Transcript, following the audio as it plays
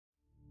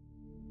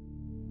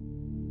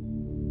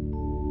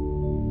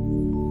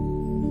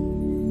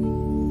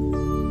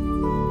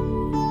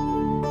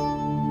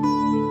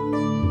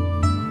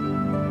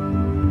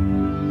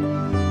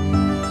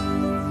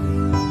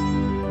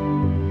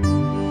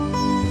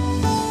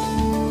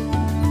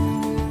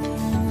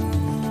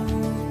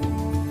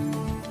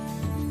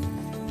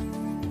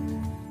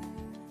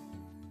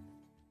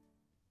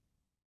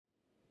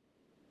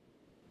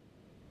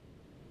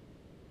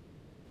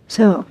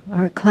So,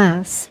 our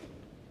class,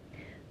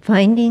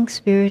 Finding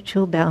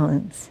Spiritual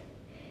Balance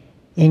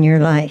in Your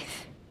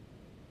Life.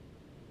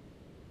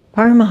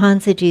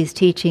 Paramahansaji's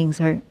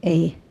teachings are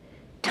a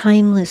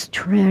timeless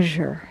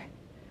treasure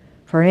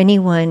for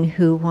anyone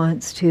who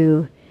wants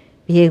to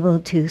be able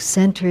to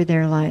center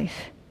their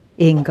life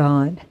in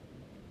God.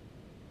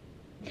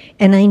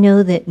 And I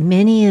know that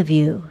many of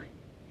you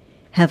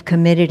have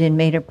committed and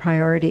made a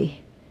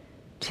priority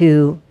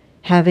to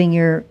having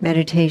your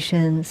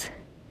meditations,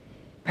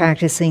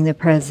 practicing the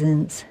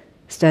presence,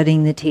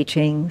 studying the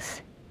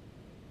teachings.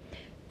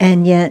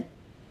 And yet,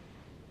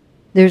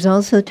 there's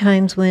also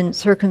times when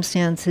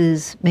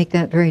circumstances make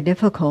that very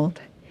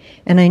difficult.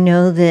 And I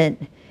know that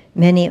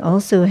many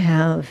also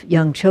have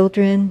young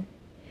children,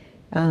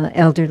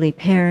 elderly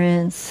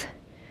parents,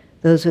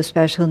 those with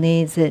special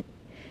needs, that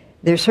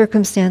their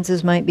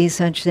circumstances might be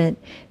such that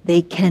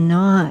they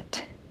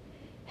cannot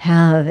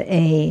have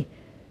a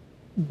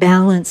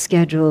balanced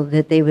schedule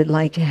that they would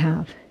like to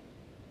have.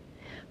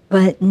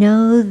 But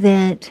know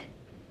that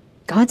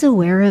God's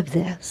aware of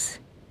this.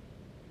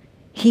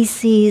 He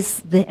sees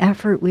the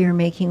effort we are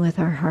making with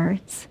our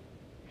hearts.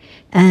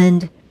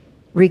 And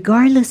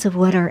regardless of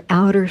what our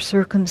outer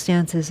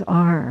circumstances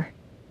are,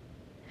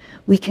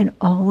 we can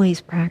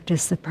always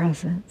practice the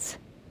presence.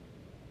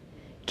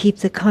 Keep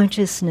the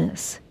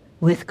consciousness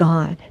with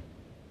God.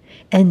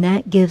 And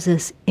that gives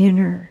us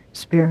inner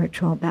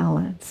spiritual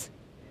balance,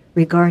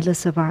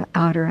 regardless of our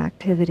outer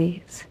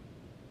activities.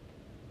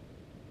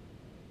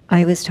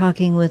 I was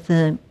talking with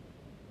a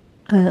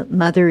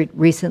mother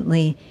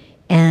recently,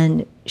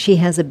 and she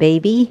has a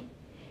baby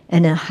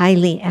and a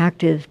highly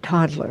active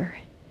toddler.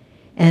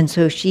 And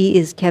so she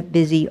is kept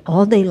busy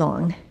all day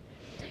long.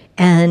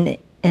 And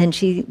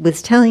she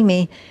was telling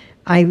me,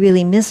 I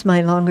really miss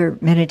my longer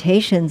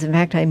meditations. In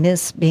fact, I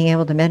miss being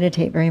able to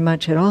meditate very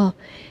much at all.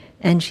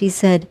 And she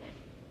said,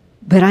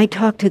 but I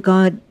talk to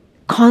God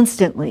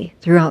constantly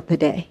throughout the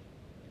day.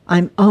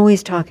 I'm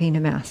always talking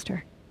to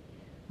Master.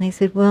 And I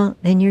said, well,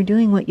 then you're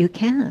doing what you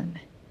can.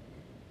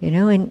 You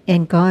know,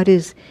 and God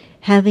is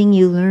having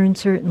you learn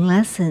certain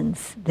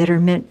lessons that are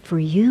meant for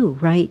you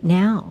right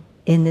now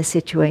in the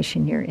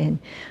situation you're in.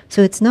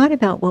 So it's not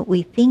about what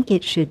we think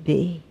it should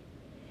be.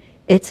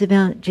 It's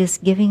about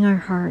just giving our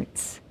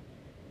hearts,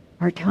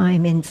 our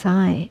time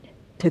inside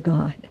to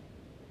God.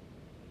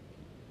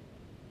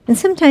 And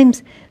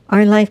sometimes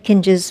our life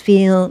can just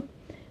feel,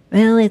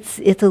 well, it's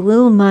a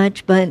little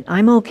much, but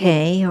I'm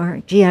okay.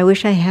 Or, gee, I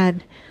wish I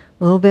had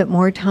a little bit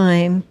more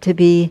time to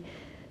be,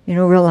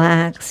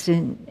 relaxed.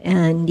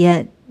 And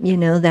yet,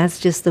 that's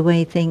just the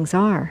way things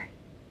are.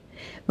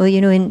 Well,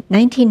 in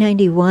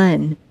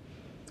 1991,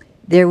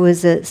 there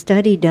was a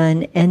study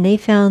done, and they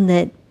found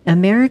that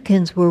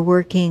Americans were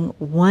working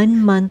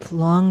 1 month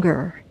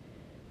longer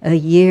a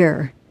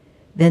year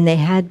than they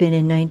had been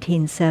in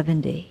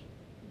 1970.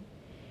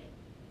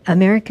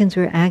 Americans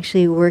were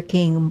actually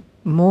working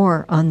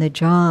more on the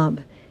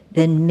job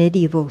than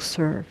medieval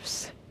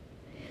serfs.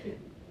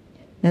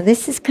 Now,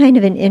 this is kind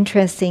of an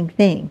interesting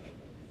thing.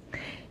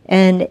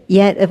 And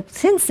yet,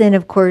 since then,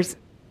 of course,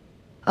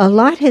 a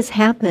lot has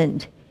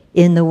happened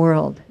in the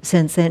world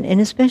since then, and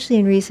especially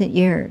in recent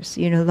years.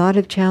 A lot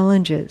of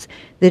challenges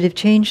that have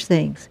changed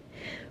things.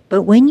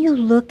 But when you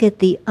look at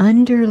the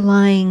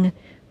underlying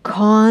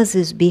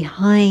causes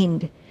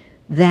behind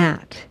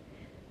that,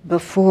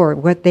 before,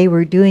 what they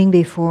were doing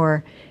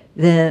before,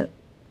 the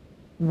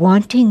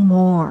wanting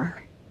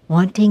more,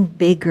 wanting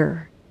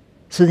bigger,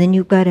 so then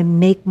you've got to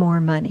make more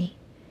money.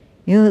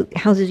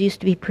 Houses used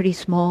to be pretty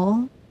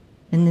small,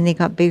 and then they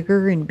got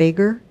bigger and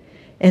bigger.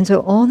 And so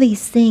all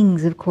these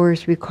things, of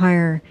course,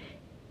 require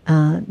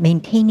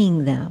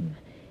maintaining them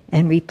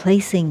and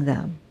replacing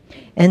them.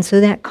 And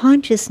so that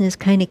consciousness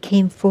kind of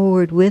came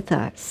forward with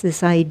us,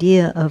 this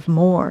idea of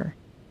more.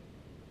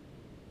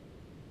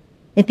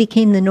 It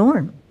became the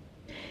norm.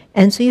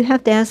 And so you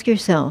have to ask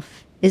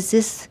yourself, is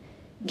this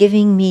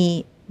giving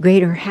me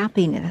greater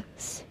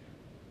happiness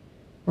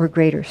or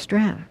greater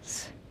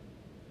stress?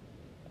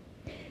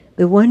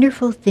 The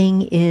wonderful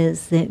thing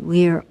is that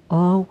we are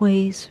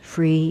always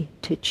free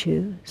to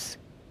choose.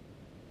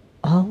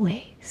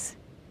 Always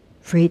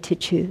free to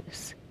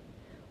choose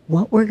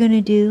what we're going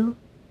to do,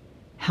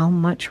 how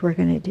much we're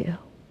going to do.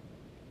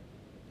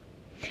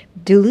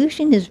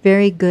 Delusion is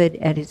very good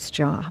at its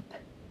job.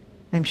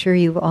 I'm sure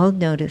you've all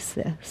noticed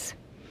this.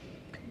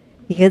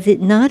 Because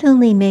it not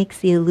only makes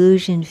the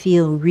illusion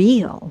feel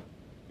real,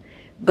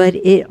 but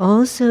it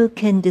also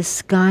can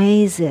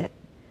disguise it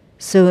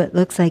so it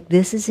looks like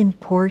this is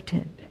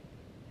important.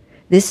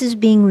 This is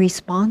being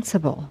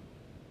responsible,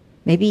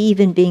 maybe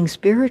even being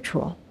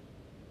spiritual.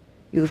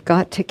 You've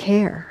got to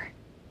care.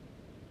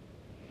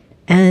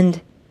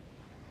 And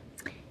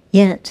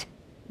yet,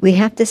 we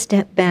have to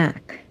step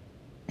back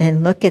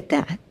and look at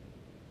that.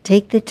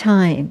 Take the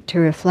time to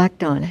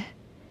reflect on it,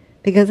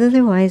 because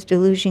otherwise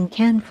delusion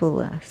can fool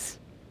us.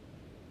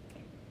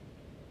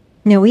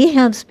 Now, we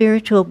have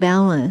spiritual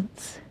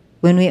balance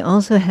when we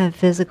also have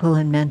physical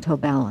and mental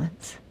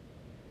balance.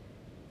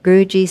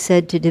 Guruji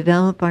said to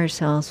develop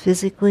ourselves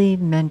physically,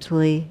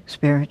 mentally,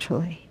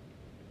 spiritually.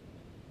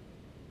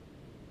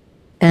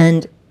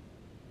 And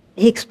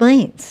he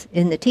explains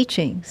in the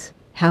teachings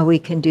how we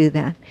can do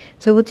that.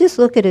 So we'll just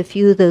look at a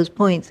few of those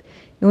points.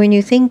 And when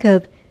you think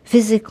of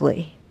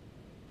physically,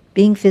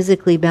 being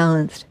physically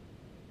balanced,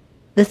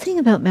 the thing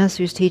about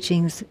Master's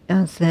teachings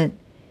is that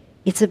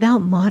it's about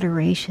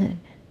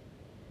moderation,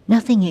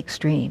 nothing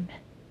extreme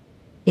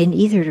in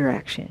either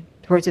direction,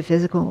 towards the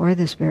physical or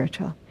the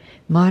spiritual.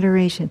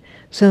 Moderation.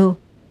 So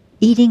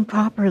eating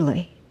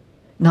properly,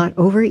 not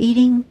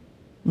overeating,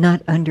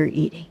 not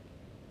undereating.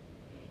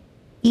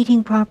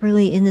 Eating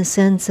properly in the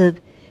sense of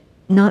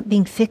not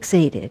being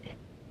fixated.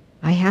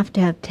 I have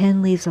to have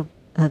 10 leaves of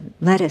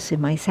lettuce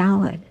in my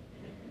salad.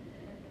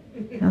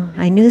 Oh,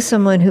 I knew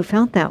someone who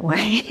felt that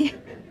way.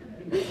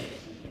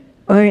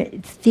 Or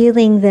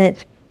feeling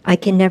that I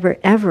can never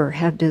ever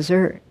have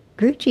dessert.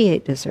 Guruji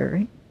ate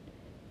dessert,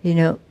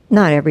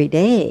 not every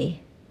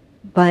day,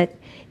 but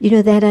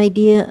that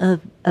idea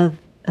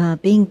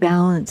of being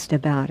balanced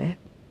about it.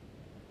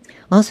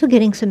 Also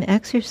getting some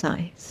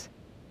exercise,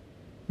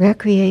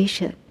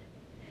 recreation.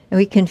 And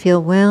we can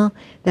feel, well,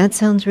 that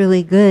sounds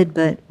really good,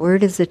 but where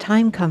does the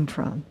time come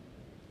from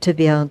to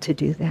be able to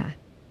do that?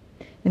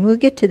 And we'll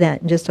get to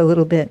that in just a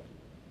little bit.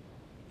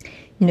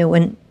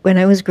 When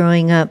I was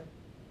growing up,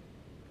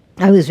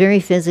 I was very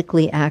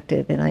physically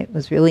active, and I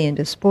was really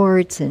into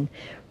sports and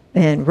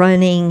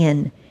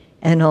running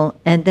and all.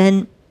 And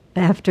then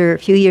a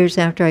few years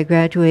after I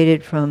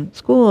graduated from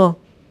school,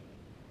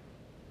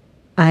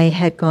 I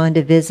had gone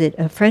to visit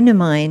a friend of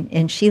mine,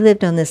 and she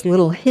lived on this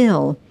little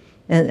hill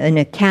in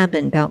a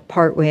cabin about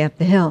partway up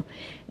the hill.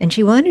 And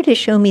she wanted to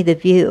show me the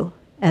view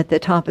at the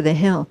top of the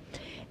hill.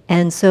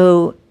 And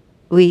so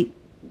we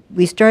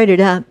started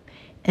up,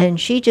 and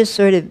she just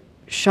sort of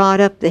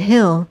shot up the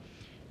hill,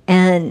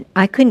 and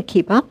I couldn't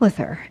keep up with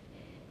her.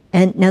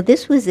 And now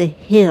this was a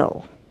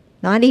hill,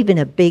 not even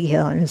a big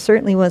hill, and it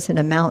certainly wasn't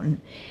a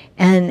mountain.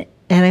 And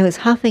I was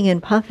huffing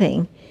and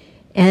puffing,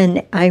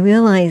 and I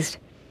realized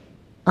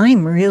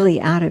I'm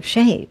really out of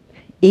shape,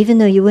 even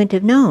though you wouldn't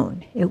have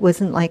known. It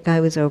wasn't like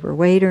I was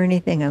overweight or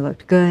anything. I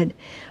looked good.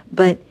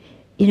 But,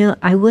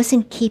 I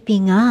wasn't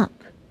keeping up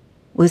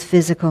with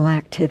physical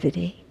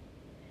activity.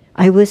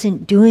 I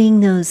wasn't doing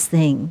those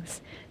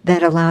things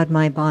that allowed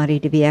my body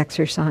to be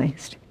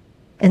exercised.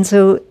 And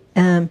so,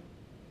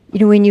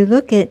 when you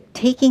look at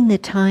taking the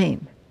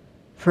time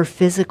for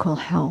physical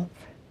health,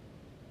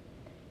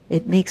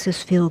 it makes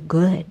us feel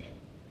good.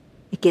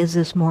 It gives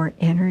us more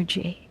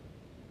energy.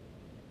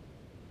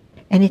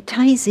 And it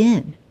ties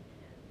in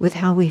with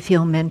how we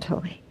feel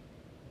mentally,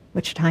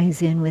 which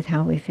ties in with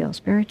how we feel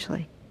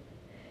spiritually.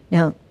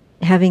 Now,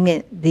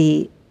 having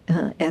the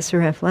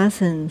SRF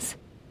lessons,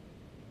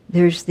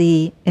 there's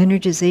the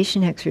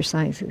energization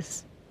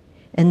exercises.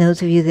 And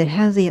those of you that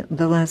have the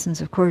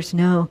lessons, of course,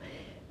 know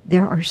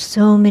there are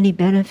so many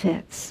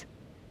benefits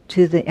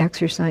to the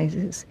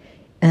exercises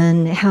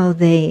and how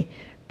they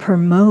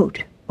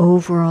promote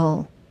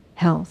overall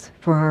health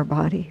for our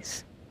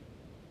bodies.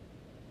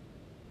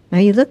 Now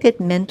you look at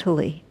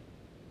mentally.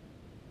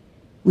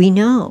 We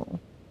know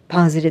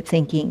positive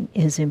thinking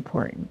is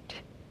important.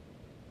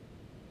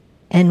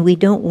 And we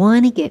don't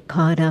want to get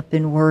caught up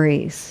in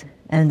worries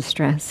and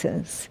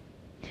stresses,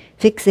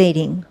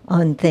 fixating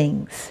on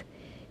things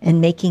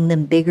and making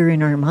them bigger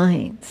in our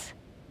minds.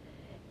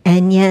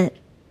 And yet,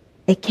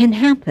 it can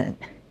happen,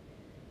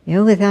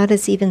 without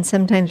us even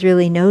sometimes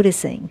really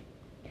noticing.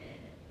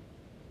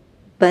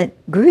 But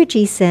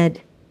Guruji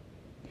said,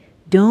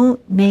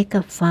 don't make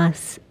a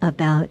fuss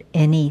about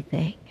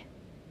anything.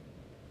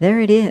 There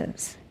it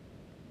is.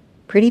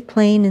 Pretty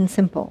plain and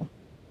simple.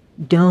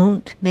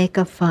 Don't make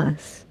a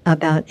fuss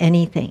about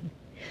anything.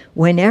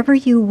 Whenever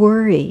you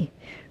worry,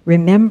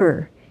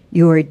 remember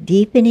you are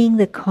deepening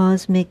the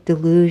cosmic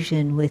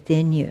delusion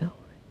within you.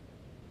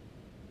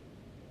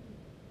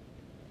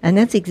 And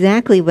that's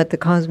exactly what the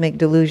cosmic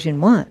delusion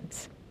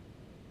wants.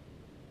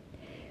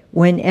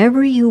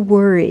 Whenever you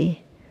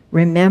worry,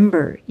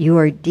 remember you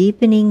are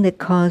deepening the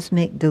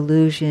cosmic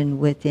delusion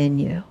within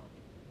you.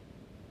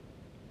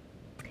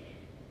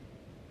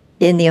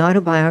 In the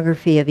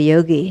autobiography of a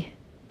yogi,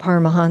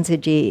 Paramahansa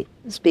Ji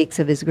speaks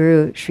of his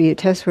guru, Sri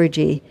Yukteswar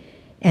Ji,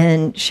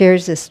 and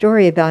shares a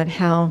story about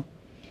how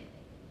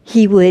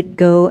he would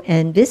go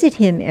and visit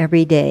him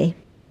every day,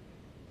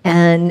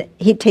 and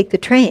he'd take the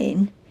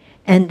train,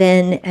 and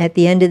then at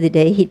the end of the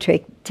day, he'd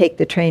take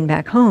the train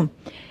back home.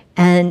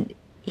 And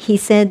he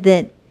said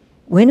that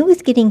when it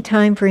was getting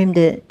time for him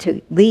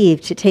to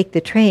leave, to take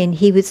the train,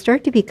 he would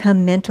start to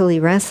become mentally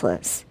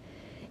restless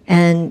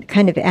and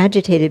kind of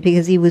agitated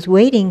because he was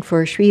waiting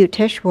for Sri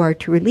Yukteswar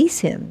to release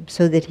him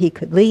so that he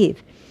could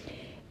leave.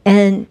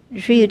 And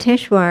Sri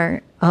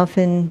Yukteswar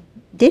often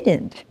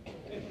didn't.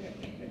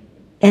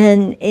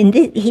 And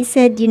he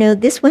said,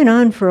 this went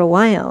on for a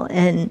while,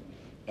 and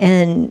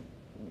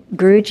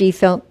Guruji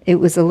felt it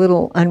was a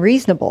little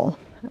unreasonable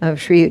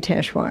of Sri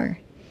Yukteswar.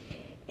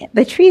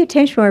 But Sri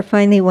Yukteswar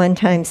finally one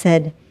time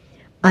said,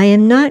 I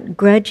am not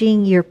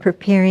grudging your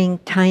preparing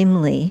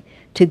timely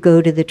to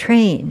go to the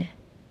train,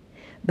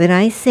 but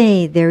I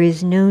say there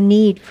is no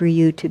need for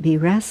you to be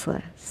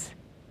restless.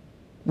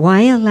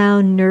 Why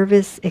allow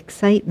nervous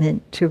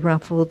excitement to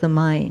ruffle the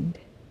mind?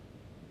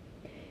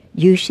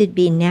 You should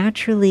be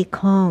naturally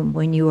calm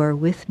when you are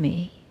with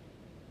me.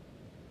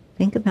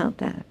 Think about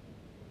that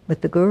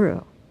with the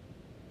Guru.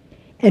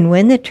 And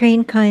when the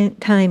train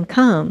time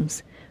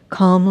comes,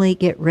 calmly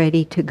get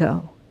ready to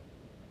go.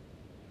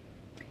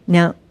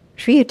 Now,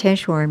 Sri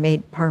Yukteswar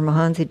made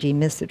Paramahansaji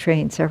miss the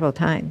train several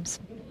times.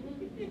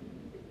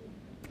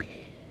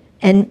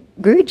 And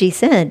Guruji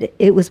said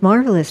it was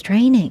marvelous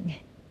training.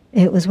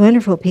 It was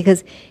wonderful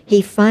because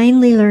he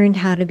finally learned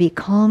how to be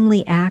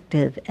calmly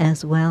active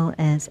as well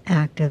as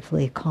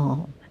actively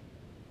calm.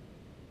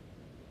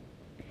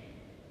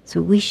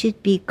 So we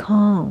should be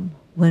calm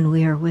when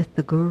we are with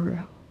the Guru.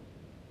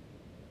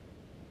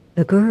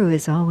 The Guru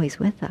is always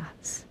with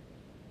us.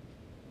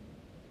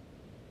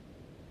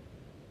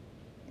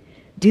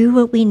 Do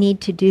what we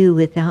need to do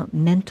without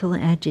mental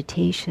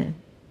agitation,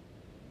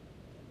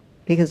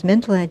 because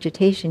mental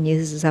agitation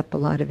uses up a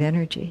lot of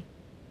energy.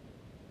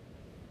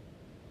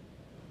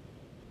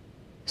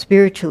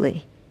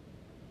 Spiritually,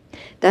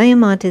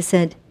 Dayamata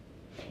said,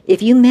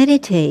 if you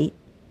meditate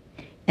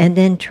and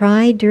then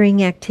try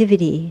during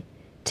activity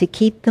to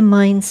keep the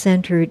mind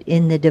centered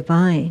in the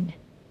divine,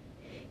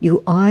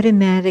 you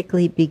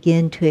automatically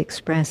begin to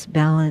express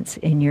balance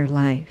in your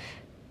life.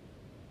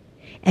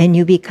 And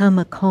you become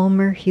a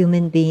calmer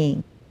human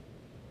being,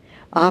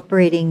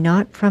 operating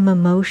not from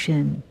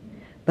emotion,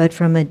 but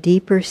from a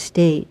deeper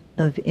state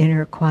of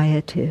inner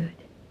quietude.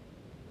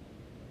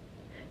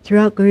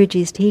 Throughout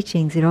Guruji's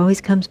teachings, it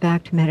always comes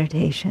back to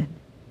meditation.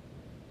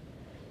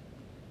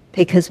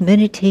 Because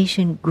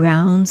meditation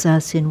grounds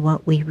us in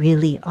what we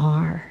really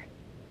are,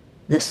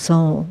 the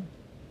soul.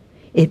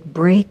 It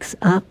breaks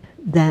up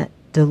that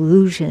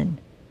delusion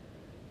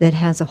that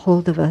has a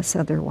hold of us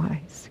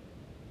otherwise.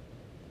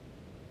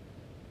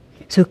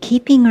 So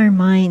keeping our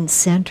minds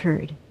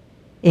centered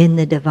in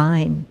the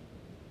divine.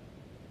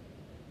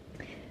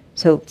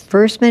 So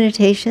first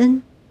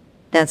meditation,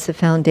 that's the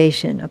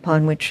foundation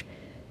upon which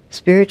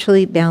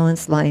spiritually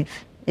balanced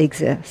life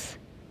exists.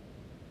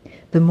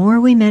 The more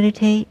we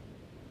meditate,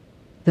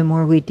 the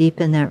more we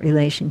deepen that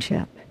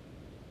relationship.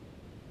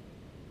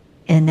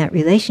 And that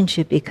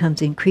relationship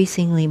becomes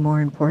increasingly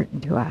more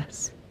important to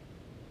us.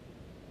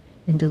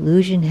 And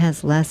delusion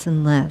has less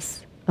and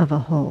less of a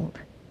hold.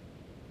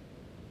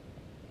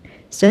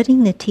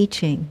 Studying the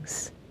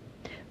teachings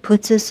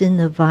puts us in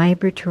the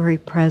vibratory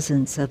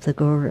presence of the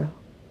Guru.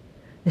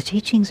 The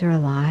teachings are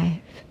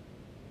alive.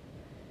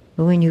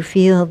 But when you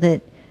feel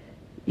that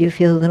you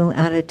feel a little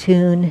out of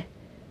tune,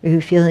 or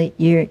you feel that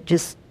you're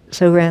just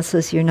so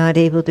restless you're not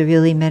able to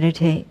really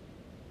meditate,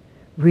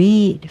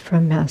 read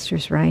from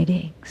Master's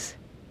writings.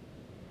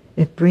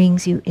 It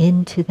brings you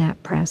into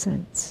that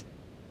presence.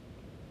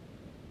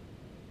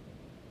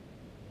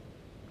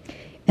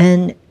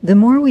 And the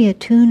more we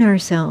attune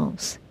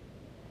ourselves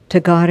to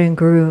God and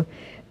Guru,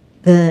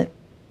 the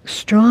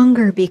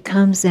stronger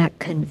becomes that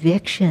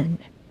conviction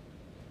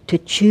to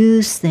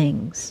choose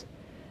things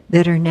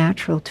that are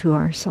natural to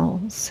our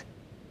souls.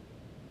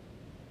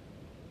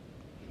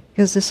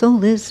 Because the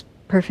soul is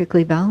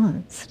perfectly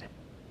balanced.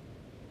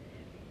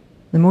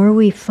 The more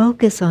we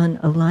focus on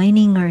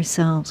aligning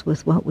ourselves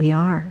with what we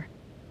are,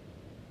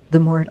 the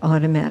more it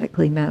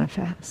automatically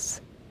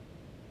manifests.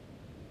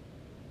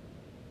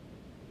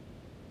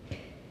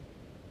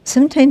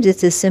 Sometimes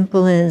it's as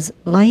simple as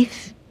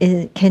life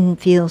can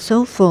feel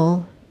so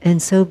full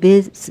and so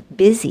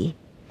busy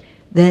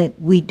that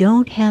we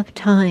don't have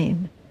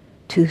time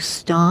to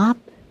stop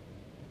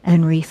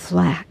and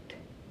reflect.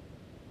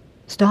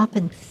 Stop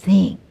and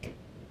think.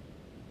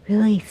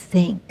 Really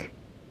think.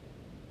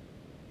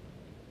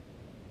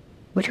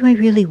 What do I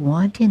really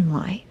want in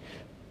life?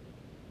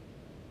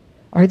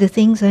 Are the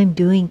things I'm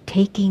doing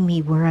taking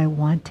me where I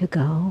want to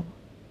go?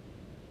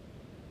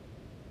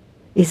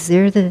 Is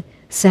there the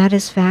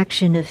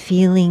satisfaction of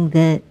feeling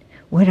that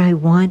what I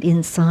want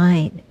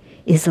inside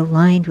is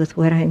aligned with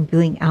what I'm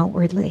doing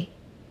outwardly?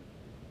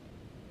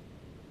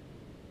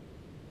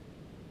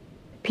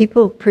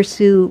 People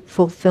pursue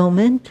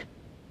fulfillment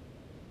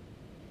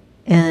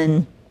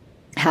and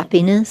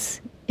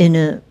happiness in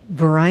a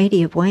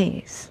variety of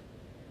ways.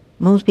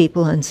 Most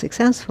people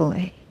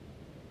unsuccessfully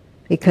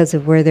because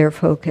of where they're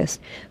focused.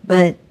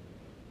 But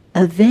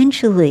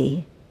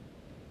eventually,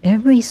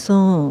 every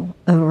soul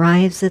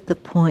arrives at the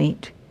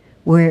point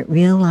where it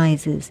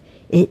realizes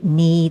it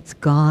needs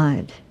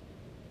God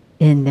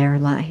in their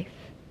life,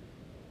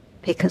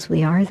 because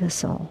we are the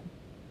soul.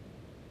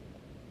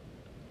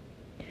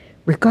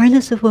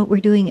 Regardless of what we're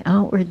doing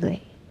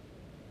outwardly,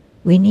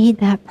 we need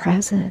that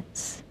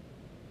presence.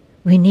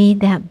 We need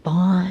that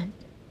bond.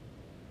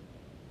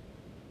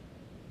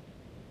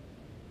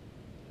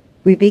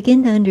 We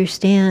begin to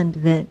understand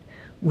that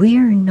we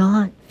are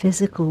not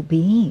physical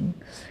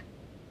beings.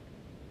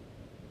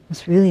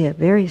 It's really a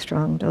very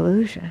strong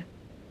delusion,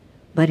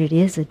 but it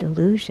is a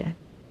delusion.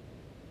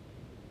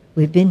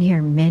 We've been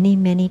here many,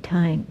 many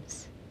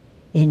times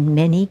in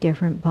many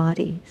different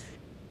bodies,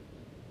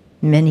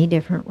 many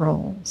different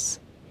roles.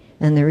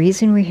 And the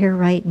reason we're here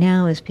right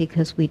now is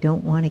because we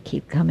don't want to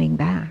keep coming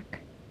back.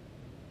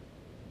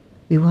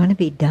 We want to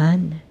be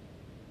done.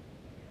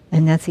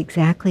 And that's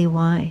exactly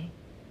why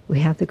we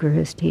have the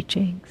Guru's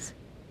teachings.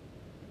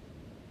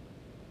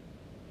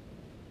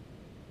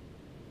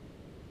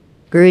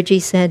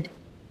 Guruji said,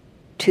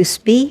 to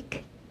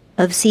speak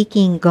of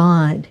seeking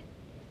God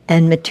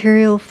and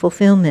material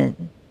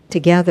fulfillment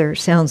together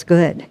sounds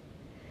good.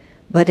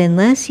 But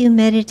unless you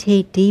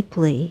meditate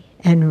deeply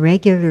and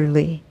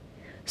regularly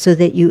so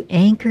that you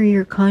anchor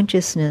your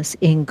consciousness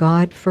in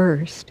God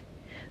first,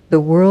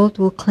 the world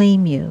will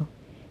claim you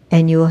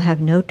and you will have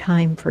no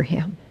time for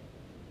Him.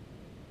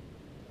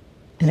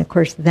 And of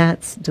course,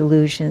 that's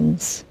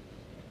delusion's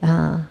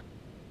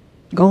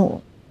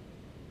goal,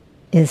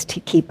 is to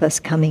keep us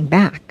coming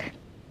back.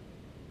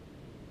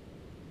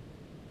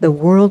 The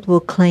world will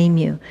claim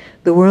you.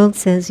 The world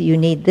says you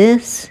need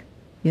this,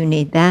 you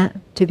need that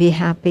to be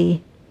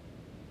happy.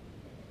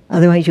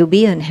 Otherwise you'll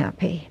be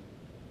unhappy.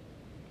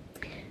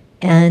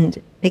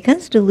 And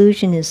because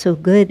delusion is so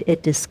good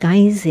at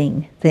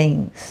disguising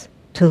things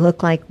to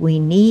look like we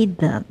need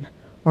them,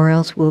 or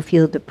else we'll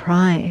feel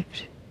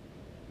deprived,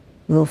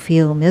 we'll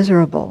feel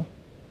miserable,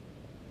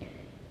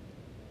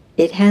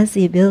 it has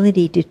the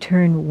ability to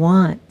turn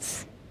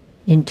wants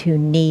into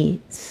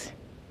needs.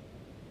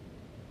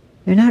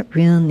 They're not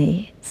real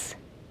needs.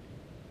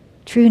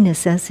 True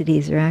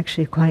necessities are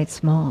actually quite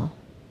small.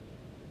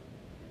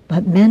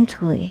 But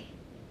mentally,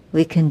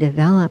 we can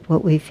develop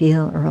what we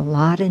feel are a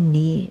lot of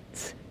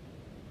needs.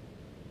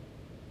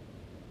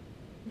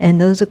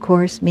 And those, of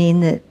course,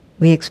 mean that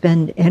we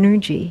expend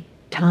energy,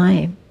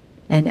 time,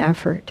 and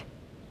effort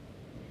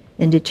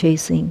into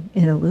chasing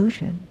an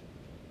illusion.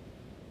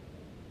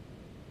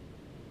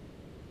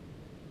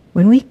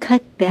 When we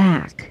cut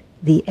back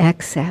the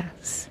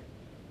excess,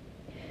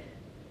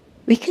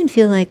 we can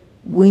feel like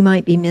we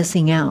might be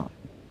missing out.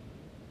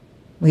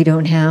 We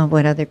don't have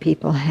what other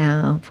people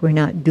have. We're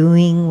not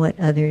doing what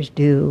others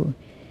do.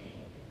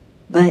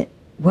 But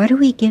what are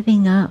we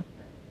giving up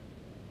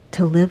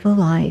to live a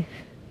life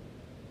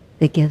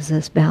that gives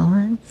us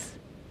balance,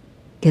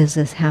 gives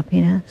us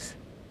happiness,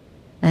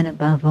 and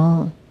above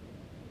all,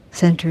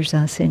 centers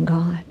us in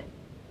God,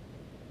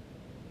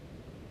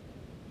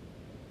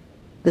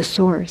 the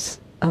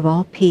source of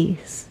all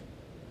peace,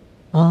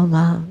 all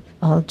love,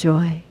 all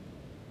joy,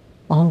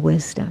 all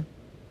wisdom.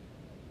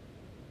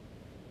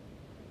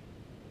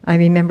 I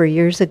remember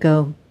years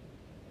ago,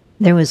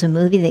 there was a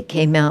movie that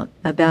came out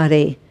about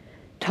a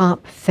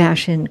top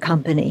fashion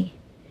company.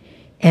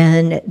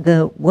 And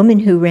the woman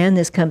who ran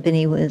this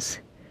company was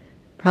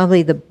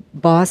probably the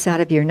boss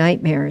out of your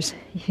nightmares.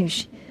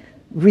 She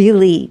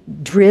really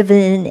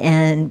driven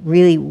and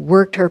really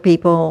worked her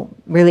people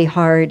really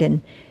hard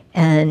and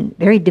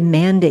very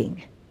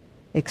demanding.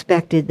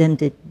 Expected them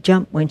to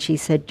jump when she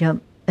said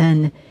jump.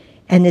 And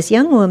this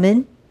young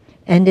woman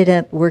ended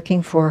up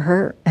working for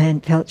her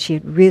and felt she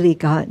had really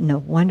gotten a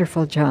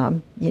wonderful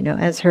job,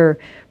 as her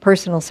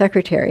personal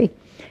secretary.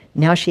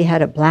 Now she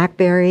had a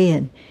BlackBerry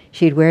and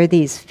she'd wear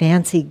these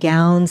fancy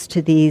gowns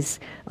to these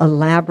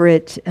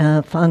elaborate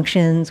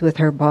functions with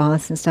her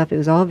boss and stuff. It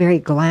was all very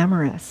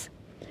glamorous.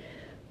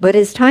 But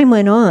as time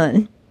went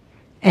on,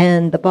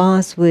 and the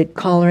boss would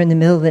call her in the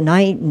middle of the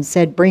night and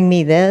said, bring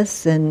me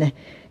this, and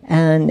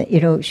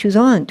she was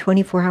on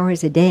 24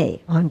 hours a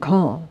day on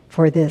call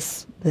for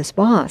this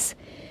boss.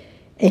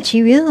 And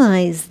she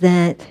realized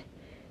that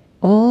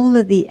all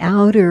of the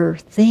outer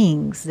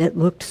things that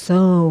looked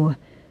so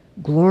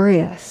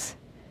glorious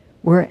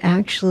were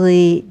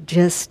actually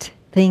just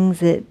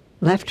things that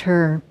left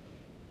her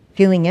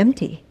feeling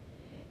empty.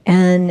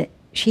 And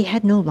she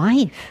had no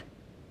life.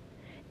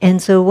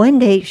 And so one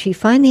day she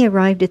finally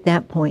arrived at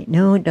that point.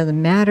 No, it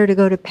doesn't matter to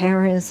go to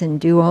Paris and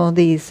do all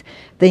these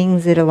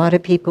things that a lot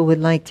of people would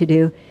like to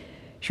do.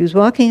 She was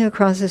walking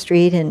across the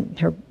street and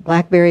her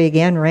BlackBerry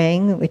again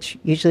rang, which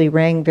usually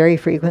rang very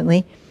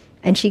frequently.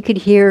 And she could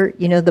hear,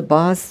 the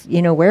boss,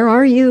 where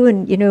are you?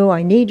 And,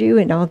 I need you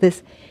and all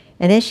this.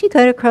 And as she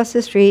got across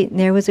the street and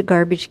there was a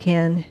garbage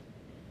can,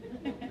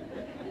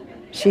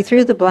 she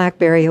threw the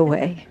BlackBerry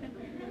away.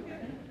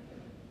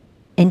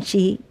 And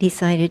she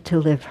decided to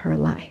live her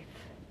life.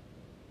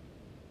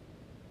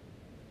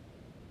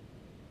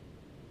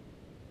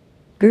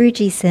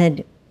 Guruji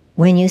said,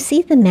 when you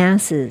see the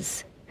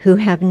masses who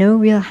have no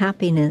real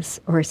happiness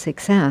or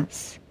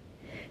success,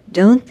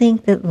 don't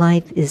think that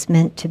life is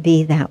meant to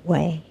be that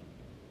way.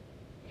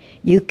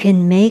 You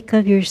can make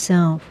of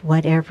yourself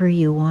whatever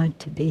you want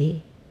to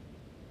be.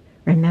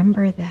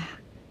 Remember that.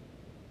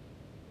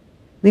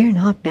 We are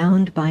not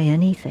bound by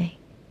anything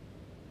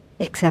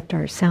except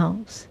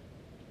ourselves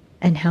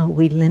and how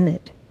we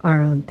limit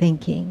our own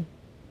thinking.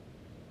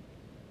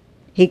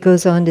 He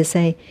goes on to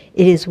say,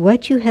 it is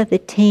what you have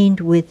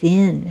attained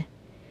within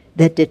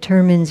that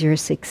determines your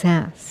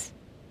success.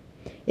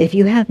 If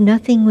you have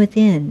nothing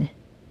within,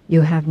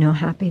 you have no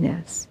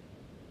happiness.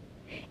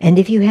 And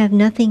if you have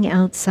nothing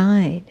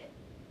outside,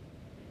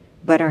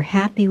 but are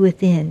happy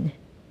within,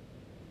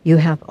 you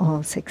have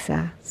all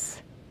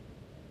success.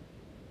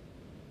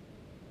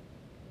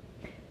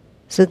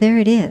 So there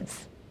it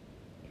is.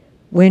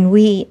 When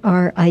we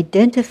are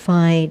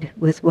identified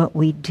with what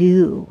we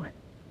do,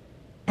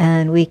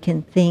 and we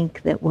can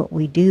think that what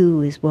we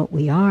do is what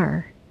we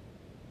are,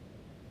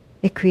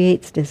 it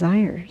creates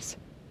desires.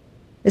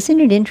 Isn't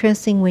it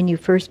interesting when you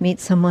first meet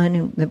someone,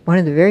 and one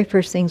of the very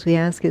first things we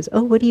ask is,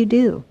 oh, what do you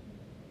do?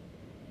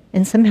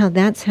 And somehow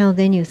that's how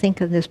then you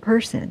think of this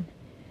person.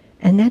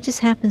 And that just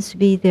happens to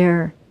be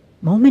their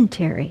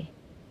momentary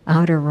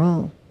outer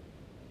role.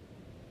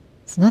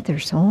 It's not their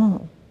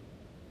soul,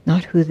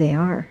 not who they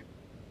are.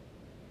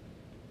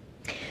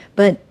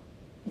 But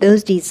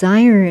those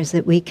desires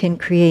that we can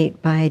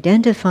create by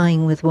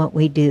identifying with what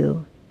we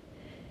do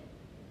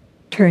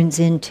turns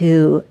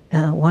into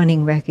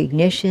wanting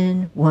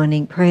recognition,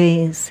 wanting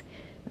praise.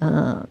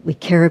 We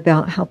care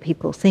about how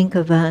people think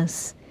of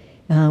us.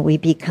 We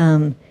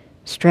become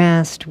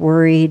stressed,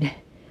 worried.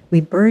 We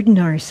burden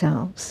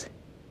ourselves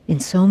in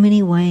so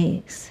many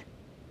ways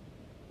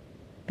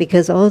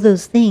because all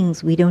those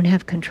things we don't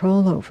have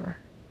control over,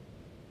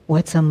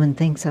 what someone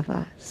thinks of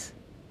us,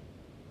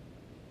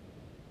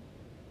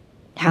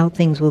 how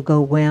things will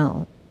go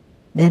well,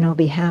 then I'll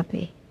be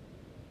happy.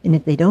 And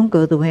if they don't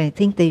go the way I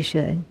think they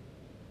should,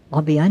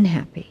 I'll be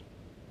unhappy.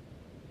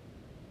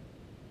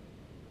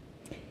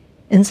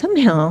 And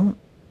somehow,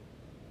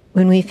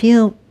 when we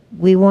feel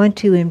we want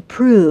to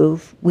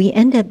improve, we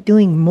end up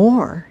doing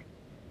more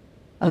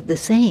of the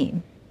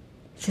same.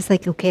 It's just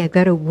like, okay, I've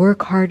got to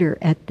work harder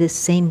at this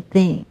same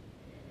thing.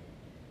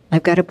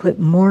 I've got to put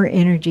more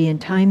energy and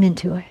time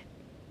into it.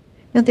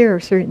 Now, there are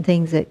certain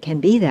things that can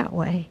be that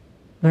way.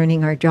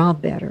 Learning our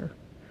job better,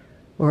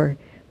 or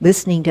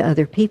listening to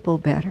other people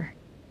better.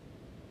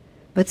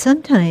 But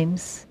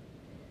sometimes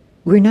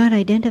we're not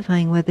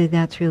identifying whether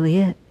that's really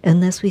it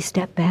unless we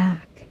step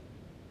back,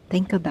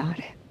 think about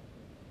it.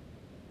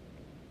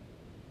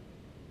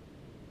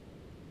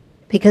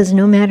 Because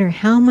no matter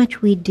how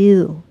much we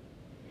do,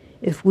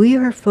 if we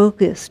are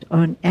focused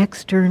on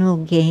external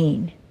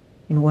gain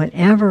in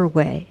whatever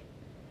way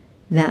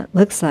that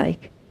looks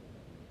like,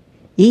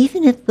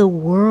 even if the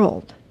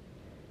world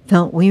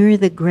felt we were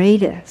the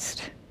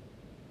greatest,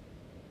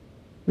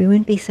 we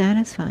wouldn't be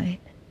satisfied.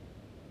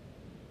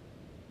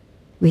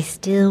 We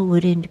still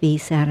wouldn't be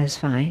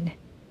satisfied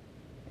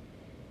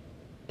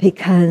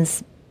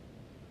because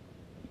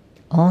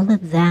all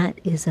of that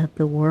is of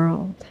the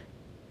world,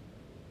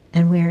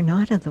 and we are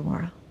not of the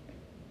world.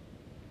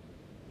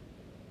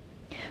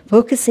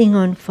 Focusing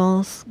on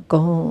false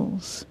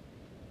goals,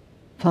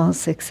 false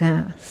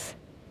success,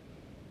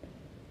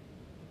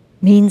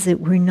 means that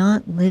we're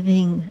not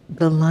living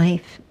the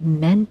life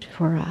meant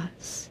for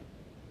us.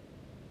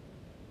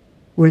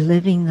 We're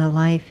living the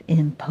life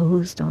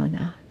imposed on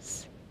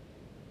us.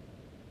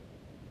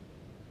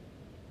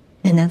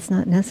 And that's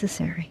not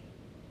necessary.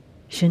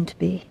 Shouldn't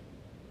be.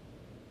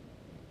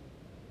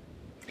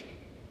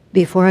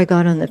 Before I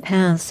got on the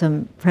path,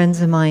 some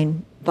friends of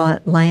mine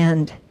bought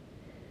land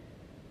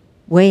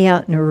way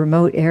out in a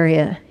remote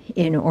area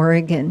in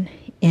Oregon,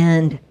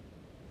 and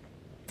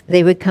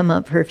they would come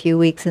up for a few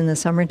weeks in the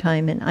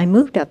summertime, and I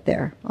moved up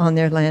there on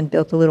their land,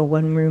 built a little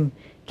one-room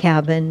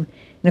cabin.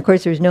 And of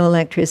course, there's no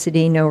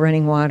electricity, no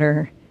running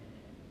water,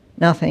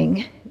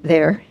 nothing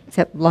there,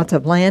 except lots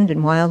of land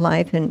and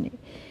wildlife.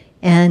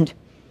 And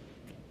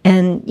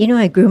you know,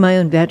 I grew my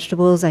own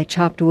vegetables. I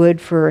chopped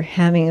wood for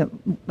having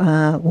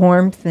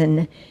warmth,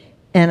 and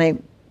I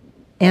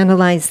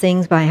analyzed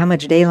things by how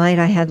much daylight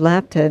I had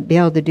left to be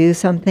able to do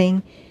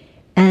something.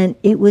 And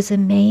it was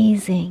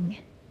amazing.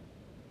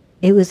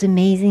 It was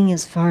amazing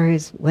as far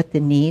as what the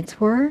needs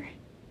were.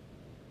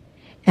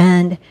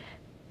 And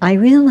I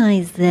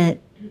realized that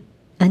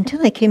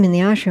until I came in the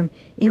ashram,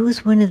 it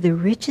was one of the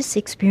richest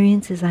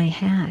experiences I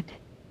had.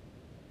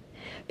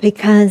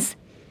 Because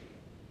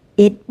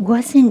it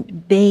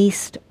wasn't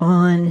based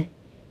on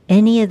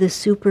any of the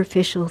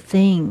superficial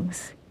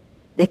things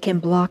that can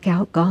block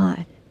out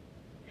God.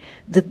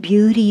 The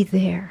beauty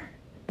there,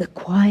 the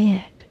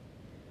quiet,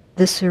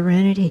 the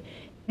serenity,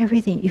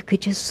 everything. You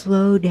could just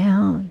slow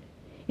down.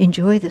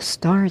 Enjoy the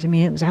stars. I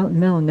mean, it was out in the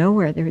middle of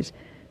nowhere. There was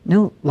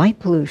no light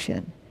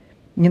pollution,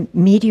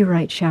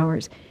 meteorite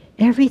showers.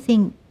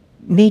 Everything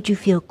made you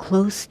feel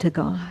close to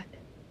God.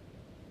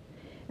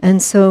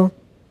 And so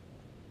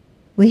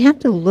we have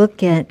to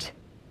look at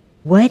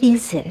what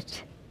is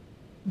it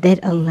that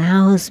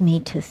allows me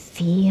to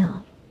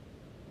feel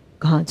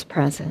God's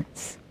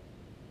presence,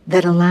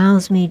 that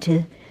allows me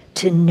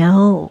to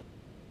know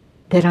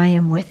that I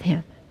am with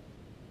Him.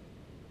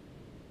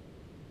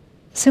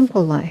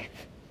 Simple life.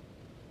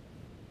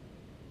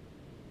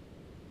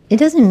 It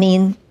doesn't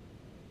mean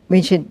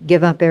we should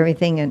give up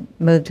everything and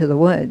move to the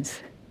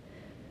woods.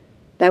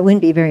 That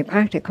wouldn't be very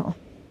practical.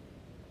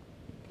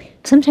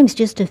 Sometimes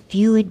just a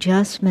few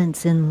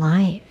adjustments in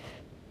life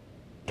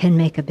can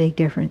make a big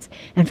difference.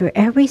 And for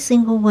every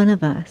single one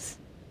of us,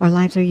 our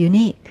lives are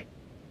unique.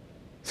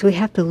 So we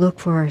have to look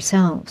for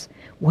ourselves.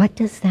 What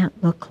does that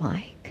look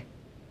like?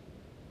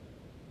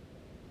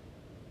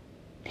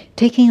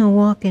 Taking a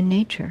walk in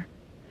nature,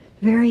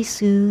 very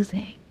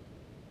soothing.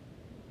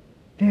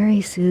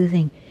 Very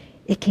soothing.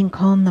 It can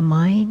calm the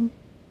mind,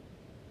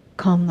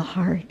 calm the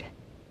heart.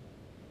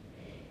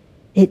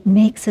 It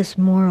makes us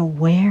more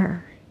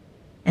aware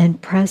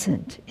and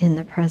present in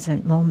the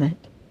present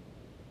moment.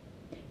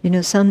 You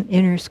know, some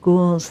inner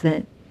schools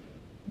that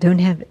don't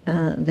have,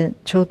 the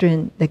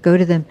children that go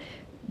to them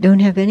don't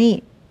have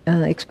any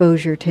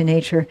exposure to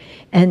nature,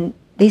 and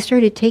they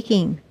started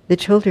taking the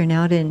children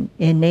out in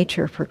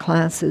nature for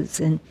classes,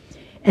 and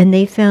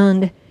they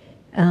found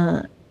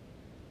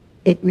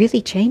it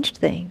really changed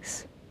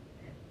things.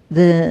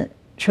 The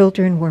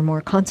children were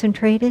more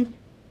concentrated,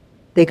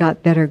 they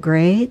got better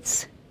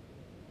grades,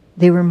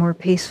 they were more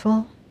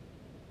peaceful,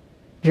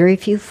 very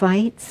few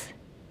fights,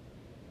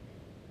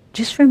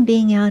 just from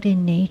being out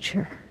in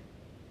nature,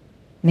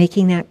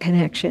 making that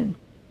connection.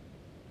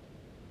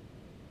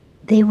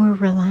 They were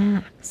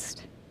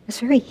relaxed. It's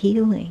very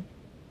healing.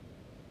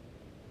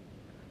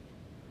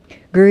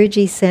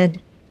 Guruji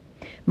said,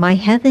 "My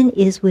heaven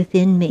is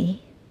within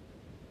me.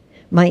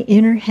 My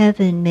inner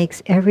heaven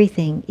makes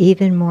everything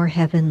even more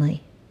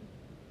heavenly.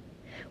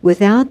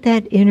 Without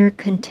that inner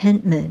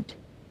contentment,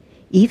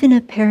 even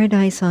a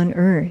paradise on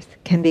earth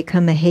can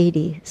become a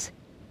Hades.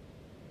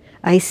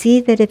 I see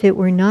that if it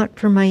were not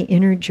for my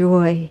inner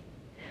joy,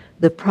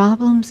 the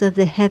problems of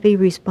the heavy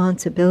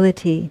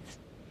responsibilities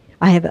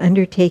I have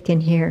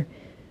undertaken here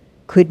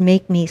could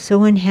make me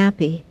so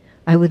unhappy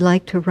I would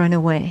like to run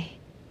away."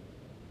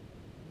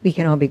 We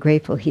can all be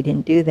grateful he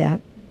didn't do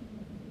that.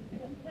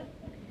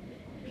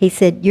 He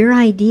said, "Your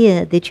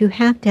idea that you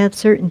have to have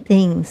certain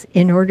things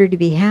in order to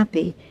be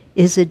happy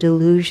is a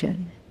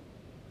delusion.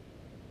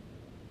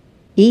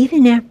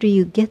 Even after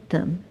you get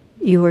them,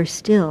 you are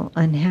still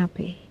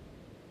unhappy.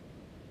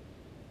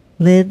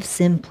 Live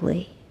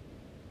simply.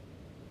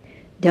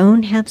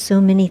 Don't have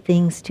so many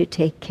things to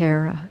take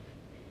care of."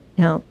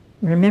 Now,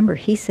 remember,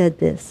 he said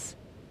this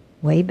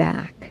way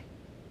back.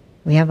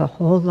 We have a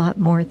whole lot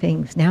more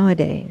things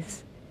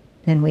nowadays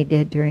than we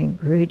did during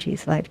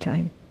Guruji's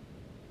lifetime.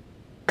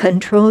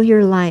 Control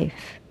your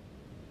life.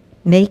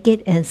 Make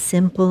it as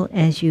simple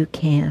as you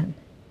can.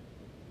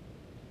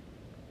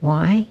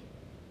 Why?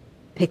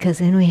 Because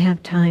then we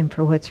have time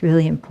for what's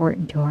really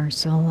important to our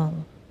soul.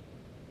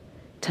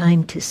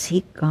 Time to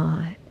seek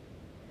God,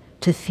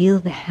 to feel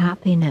the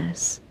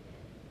happiness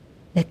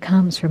that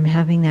comes from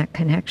having that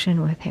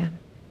connection with Him.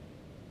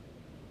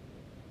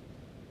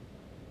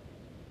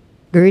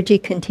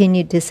 Guruji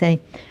continued to say,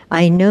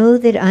 "I know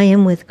that I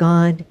am with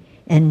God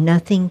and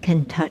nothing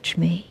can touch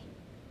me."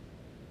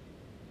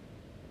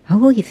 How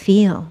will you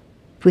feel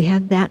if we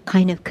have that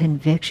kind of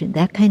conviction,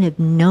 that kind of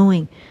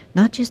knowing,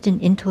 not just an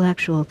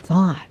intellectual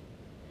thought,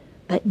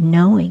 but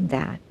knowing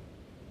that?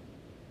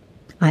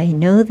 I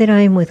know that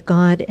I am with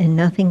God and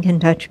nothing can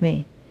touch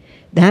me.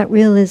 That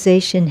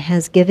realization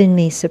has given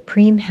me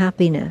supreme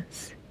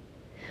happiness.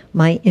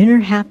 My inner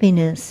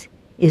happiness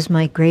is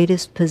my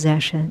greatest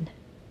possession.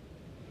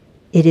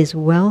 It is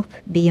wealth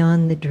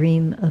beyond the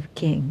dream of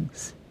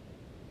kings.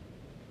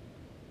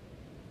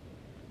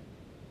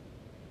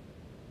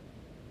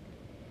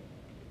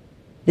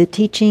 The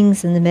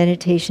teachings and the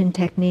meditation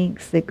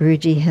techniques that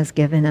Guruji has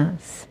given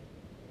us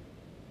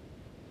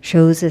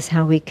shows us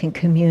how we can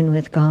commune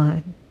with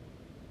God,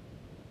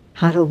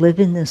 how to live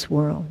in this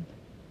world,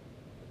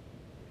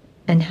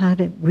 and how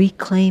to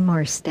reclaim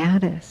our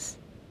status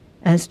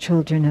as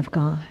children of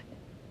God.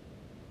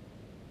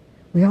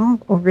 We all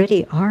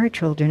already are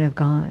children of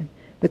God,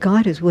 but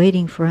God is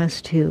waiting for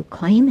us to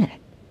claim it,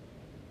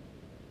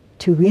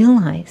 to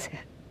realize it.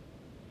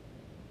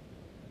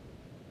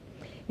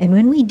 And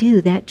when we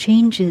do, that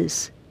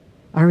changes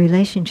our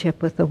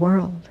relationship with the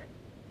world.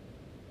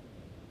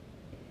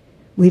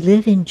 We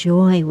live in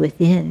joy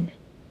within,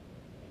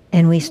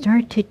 and we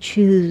start to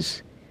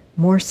choose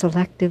more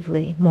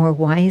selectively, more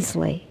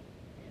wisely,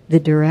 the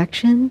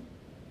direction,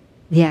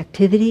 the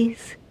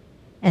activities,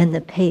 and the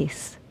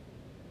pace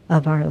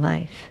of our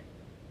life.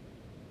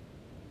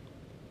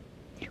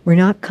 We're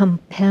not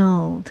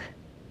compelled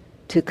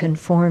to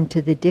conform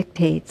to the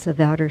dictates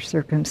of outer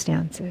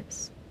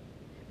circumstances.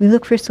 We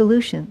look for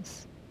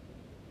solutions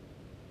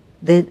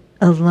that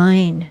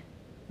align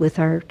with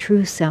our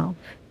true self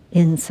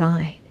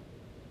inside.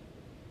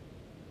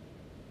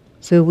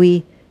 So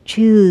we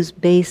choose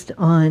based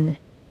on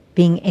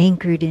being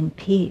anchored in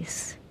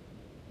peace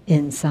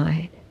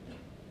inside.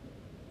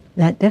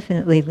 That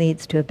definitely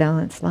leads to a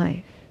balanced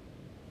life.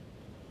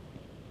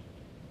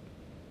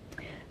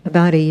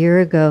 About a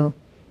year ago,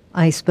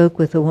 I spoke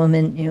with a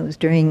woman. It was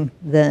during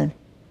the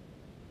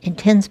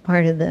intense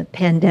part of the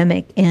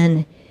pandemic,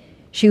 and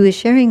she was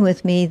sharing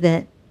with me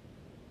that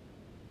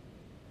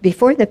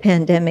before the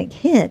pandemic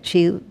hit,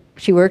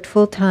 she worked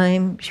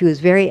full-time, she was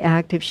very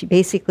active, she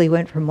basically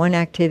went from one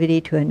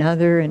activity to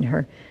another in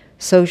her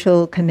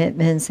social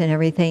commitments and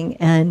everything,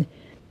 and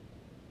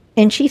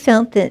she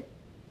felt that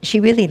she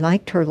really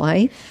liked her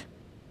life,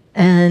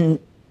 and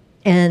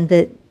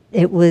that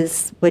it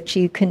was what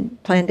she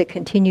planned to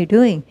continue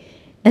doing.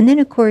 And then,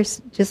 of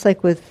course, just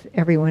like with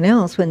everyone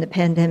else, when the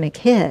pandemic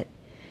hit,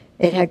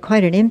 it had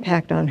quite an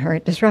impact on her.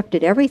 It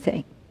disrupted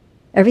everything.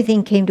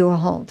 Everything came to a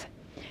halt.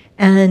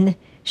 And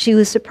she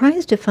was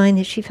surprised to find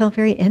that she felt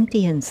very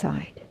empty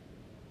inside.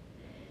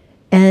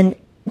 And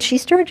she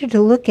started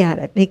to look at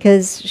it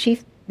because she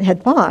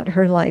had thought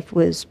her life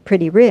was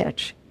pretty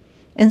rich.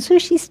 And so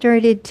she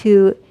started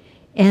to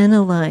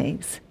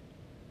analyze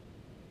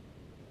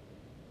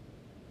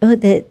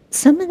that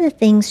some of the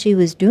things she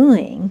was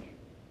doing,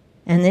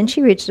 and then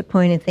she reached a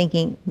point of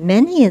thinking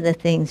many of the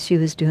things she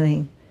was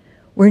doing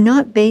were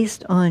not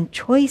based on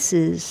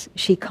choices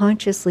she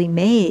consciously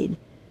made,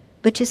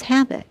 but just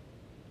habit.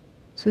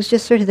 So it was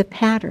just sort of the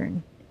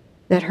pattern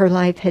that her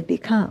life had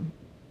become.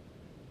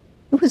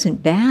 It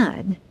wasn't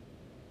bad,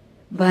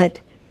 but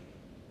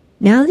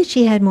now that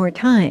she had more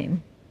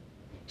time,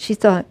 she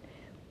thought,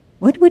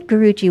 what would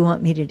Guruji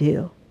want me to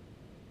do?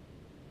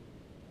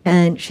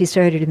 And she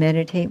started to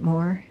meditate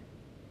more.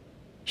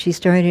 She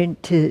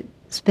started to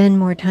spend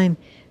more time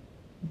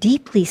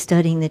deeply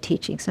studying the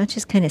teachings, not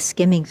just kind of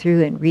skimming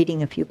through and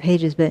reading a few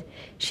pages, but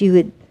she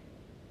would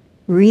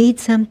read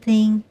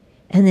something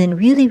and then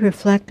really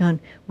reflect on,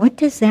 what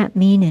does that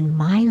mean in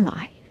my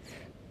life?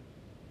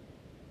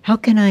 How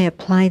can I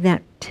apply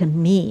that to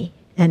me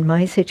and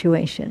my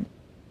situation?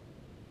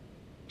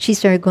 She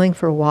started going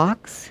for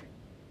walks,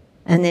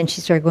 and then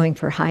she started going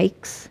for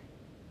hikes.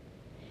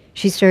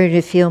 She started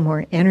to feel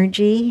more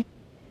energy.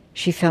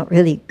 She felt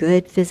really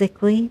good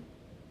physically.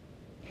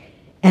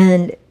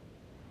 And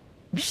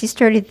she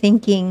started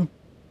thinking,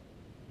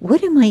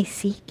 what am I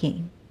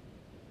seeking?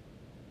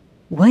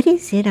 What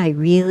is it I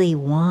really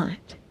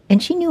want?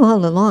 And she knew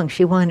all along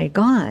she wanted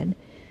God.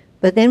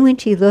 But then when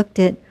she looked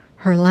at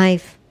her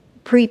life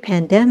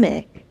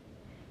pre-pandemic,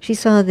 she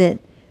saw that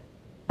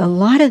a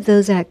lot of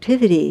those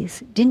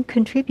activities didn't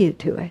contribute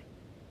to it.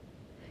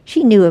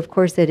 She knew, of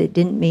course, that it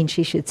didn't mean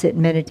she should sit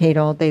and meditate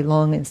all day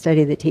long and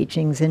study the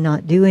teachings and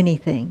not do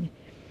anything.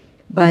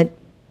 But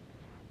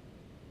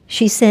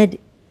she said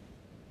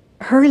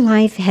her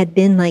life had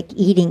been like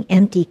eating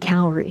empty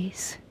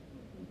calories.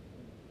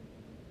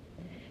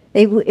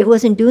 It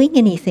wasn't doing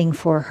anything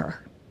for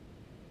her.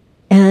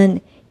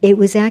 And it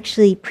was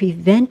actually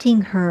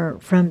preventing her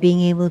from being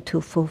able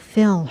to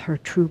fulfill her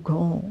true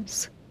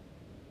goals.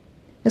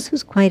 This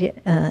was quite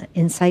an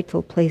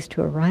insightful place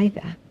to arrive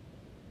at.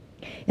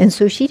 And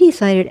so she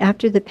decided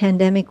after the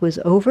pandemic was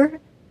over,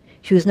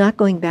 she was not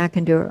going back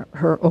into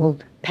her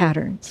old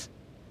patterns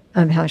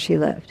of how she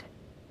lived.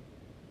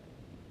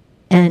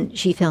 And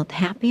she felt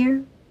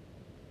happier,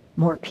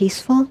 more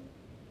peaceful.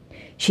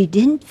 She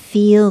didn't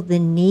feel the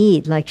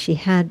need like she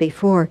had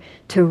before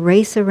to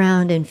race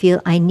around and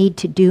feel, I need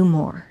to do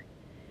more.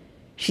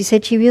 She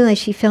said she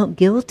realized she felt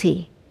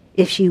guilty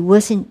if she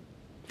wasn't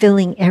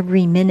filling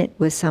every minute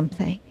with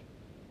something.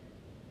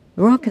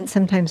 The world can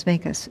sometimes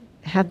make us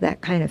have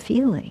that kind of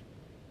feeling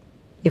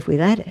if we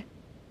let it.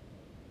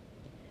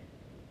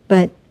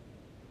 But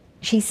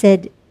she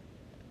said,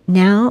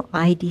 now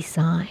I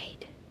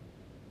decide.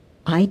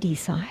 I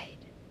decide.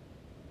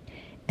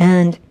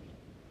 And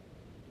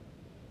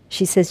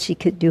she says she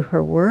could do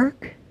her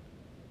work.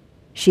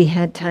 She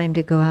had time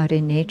to go out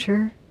in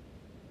nature.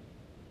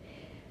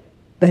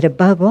 But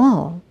above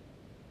all,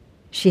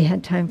 she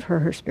had time for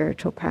her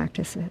spiritual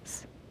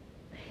practices.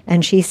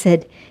 And she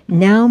said,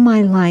 now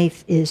my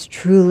life is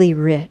truly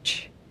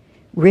rich,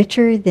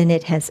 richer than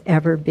it has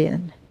ever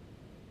been.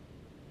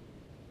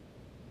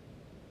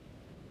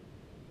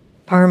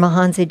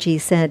 Paramahansa Ji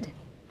said,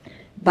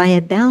 by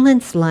a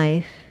balanced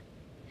life,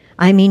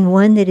 I mean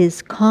one that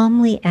is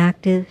calmly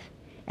active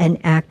and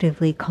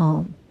actively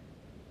calm.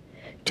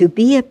 To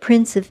be a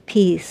Prince of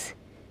Peace,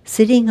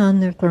 sitting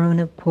on the throne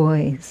of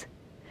poise,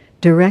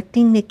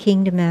 directing the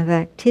kingdom of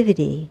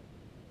activity,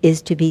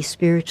 is to be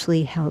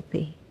spiritually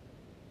healthy.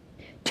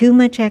 Too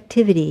much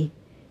activity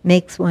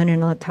makes one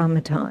an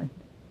automaton,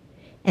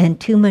 and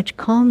too much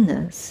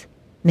calmness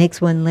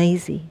makes one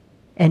lazy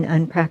and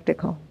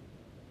unpractical.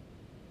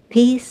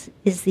 Peace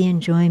is the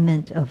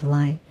enjoyment of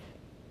life.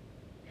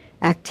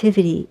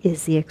 Activity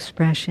is the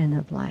expression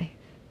of life.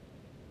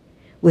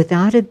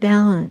 Without a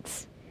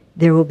balance,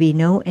 there will be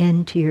no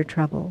end to your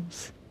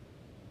troubles.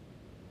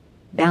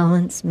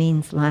 Balance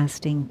means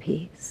lasting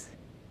peace.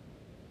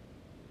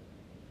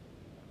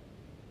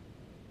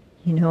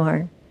 You know,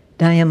 our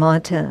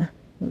Dayamata,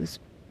 who was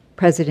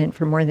president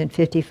for more than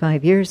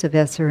 55 years of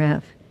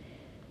SRF,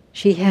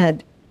 she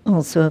had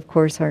also, of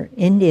course, our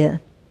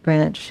India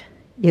branch,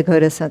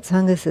 Yagoda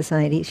Satsanga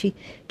Society. She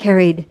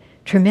carried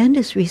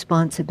tremendous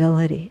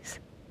responsibilities.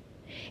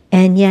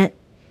 And yet,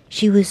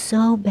 she was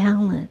so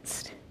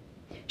balanced.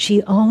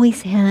 She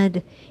always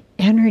had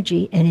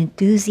energy and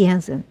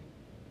enthusiasm.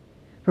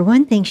 For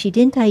one thing, she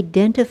didn't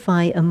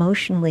identify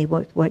emotionally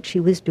what she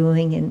was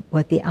doing and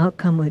what the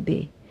outcome would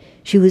be.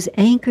 She was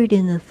anchored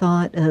in the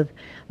thought of,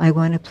 I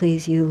want to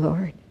please you,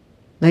 Lord.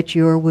 Let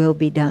your will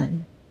be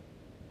done.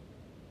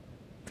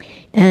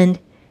 And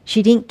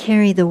she didn't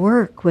carry the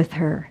work with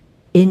her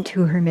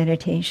into her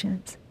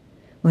meditations.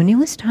 When it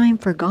was time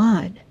for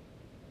God,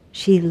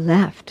 she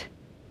left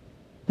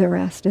the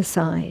rest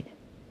aside.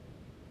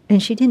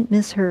 And she didn't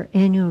miss her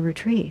annual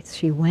retreats.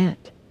 She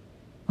went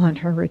on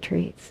her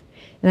retreats.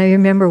 And I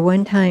remember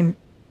one time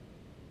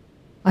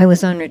I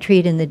was on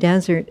retreat in the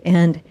desert,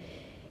 and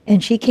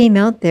she came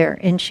out there,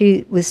 and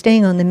she was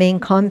staying on the main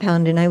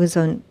compound, and I was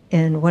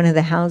in one of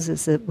the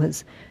houses that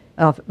was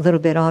a little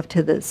bit off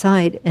to the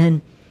side.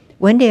 And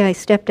one day I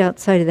stepped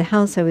outside of the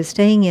house I was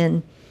staying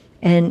in,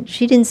 and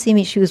she didn't see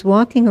me. She was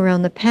walking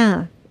around the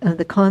path of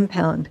the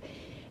compound.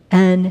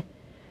 And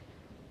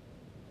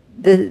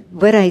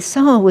what I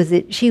saw was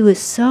that she was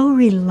so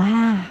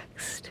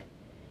relaxed.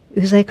 It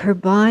was like her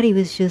body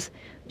was just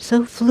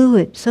so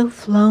fluid, so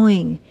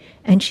flowing,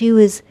 and she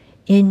was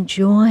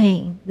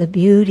enjoying the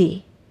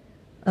beauty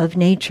of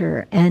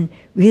nature and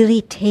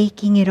really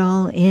taking it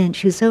all in.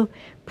 She was so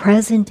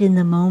present in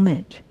the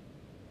moment,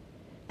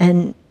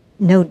 and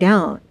no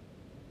doubt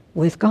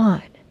with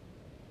God.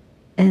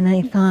 And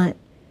I thought,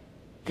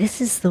 this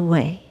is the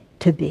way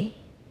to be.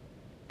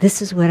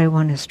 This is what I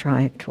want to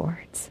strive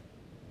towards.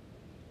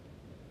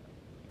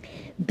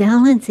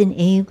 Balance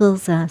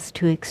enables us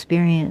to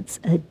experience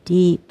a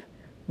deep,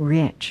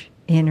 rich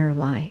inner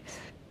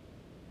life.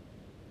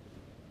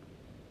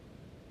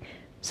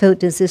 So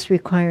does this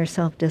require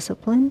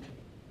self-discipline?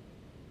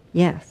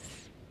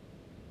 Yes.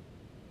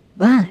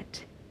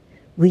 But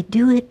we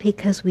do it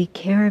because we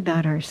care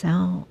about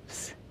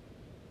ourselves,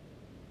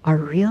 our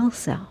real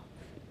self.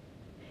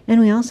 And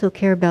we also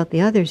care about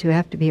the others who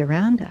have to be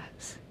around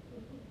us.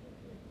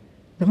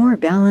 The more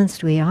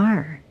balanced we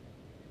are,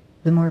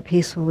 the more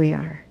peaceful we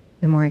are,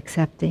 the more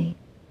accepting,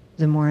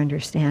 the more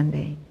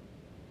understanding,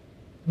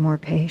 the more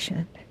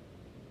patient.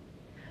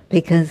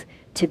 Because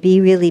to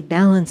be really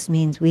balanced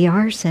means we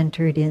are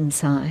centered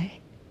inside.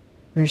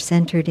 We're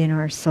centered in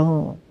our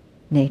soul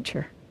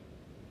nature.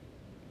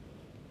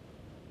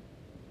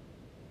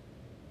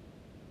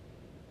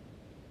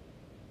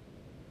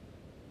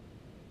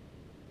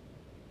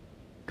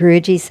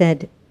 Guruji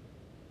said,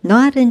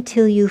 "Not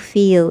until you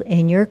feel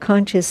in your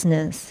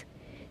consciousness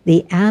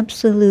the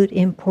absolute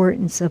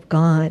importance of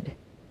God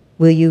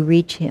will you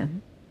reach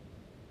Him.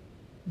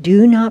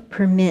 Do not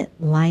permit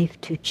life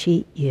to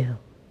cheat you."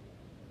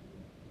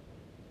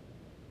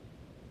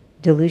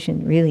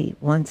 Delusion really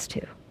wants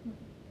to.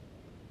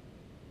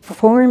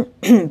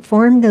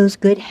 Form those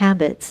good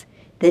habits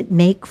that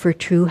make for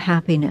true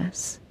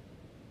happiness.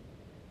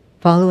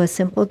 Follow a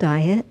simple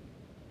diet,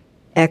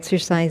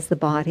 exercise the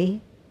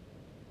body,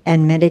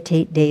 and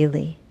meditate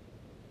daily,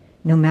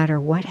 no matter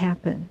what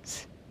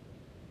happens.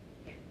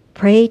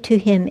 Pray to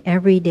Him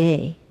every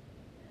day,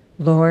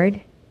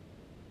 "Lord,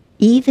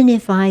 even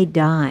if I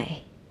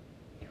die,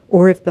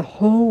 or if the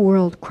whole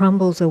world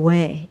crumbles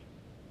away,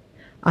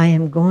 I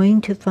am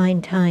going to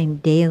find time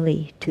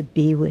daily to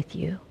be with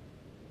you."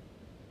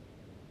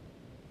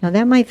 Now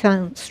that might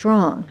sound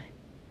strong,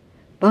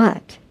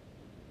 but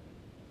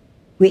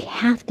we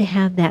have to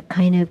have that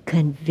kind of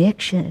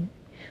conviction.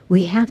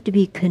 We have to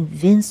be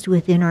convinced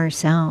within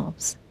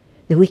ourselves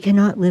that we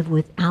cannot live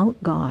without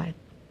God,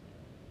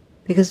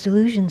 because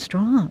delusion's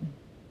strong.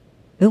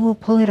 It will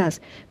pull at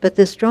us. But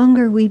the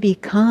stronger we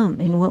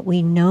become in what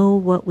we know,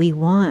 what we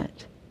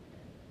want,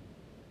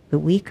 the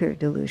weaker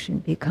delusion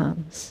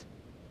becomes.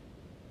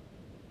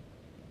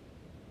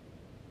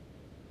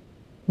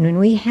 When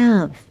we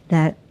have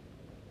that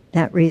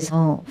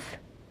resolve,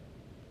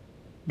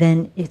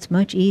 then it's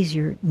much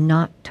easier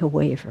not to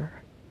waver.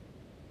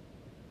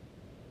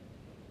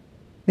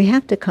 We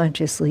have to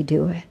consciously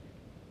do it.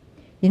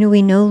 You know,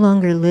 we no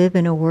longer live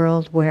in a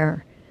world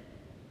where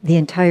the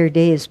entire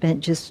day is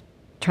spent just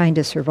trying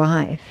to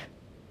survive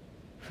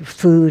for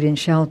food and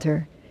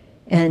shelter.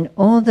 And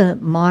all the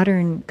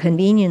modern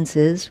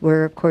conveniences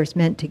were, of course,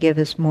 meant to give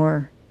us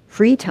more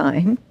free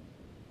time.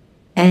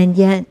 And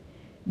yet,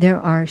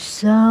 there are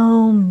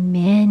so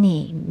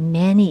many,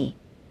 many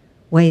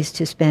ways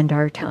to spend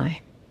our time.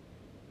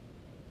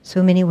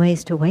 So many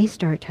ways to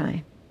waste our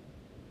time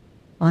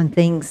on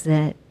things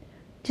that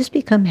just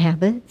become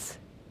habits.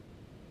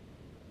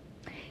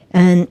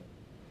 And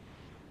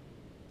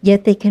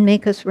yet they can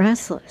make us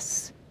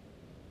restless,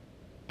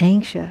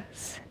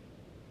 anxious,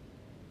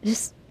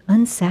 just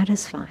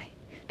unsatisfied,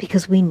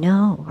 because we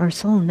know, our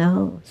soul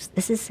knows,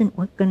 this isn't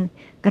what's going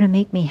to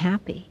make me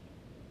happy.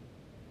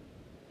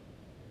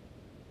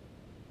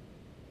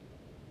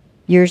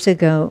 Years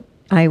ago,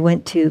 I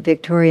went to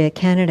Victoria,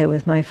 Canada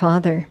with my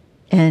father,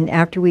 and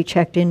after we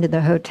checked into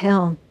the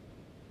hotel,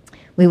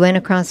 we went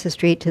across the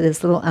street to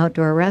this little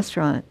outdoor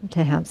restaurant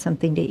to have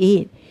something to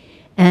eat.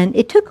 And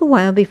it took a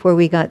while before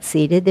we got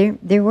seated.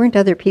 There weren't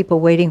other people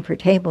waiting for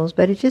tables,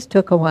 but it just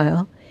took a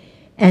while.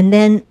 And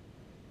then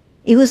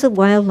it was a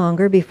while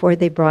longer before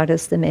they brought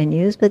us the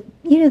menus, but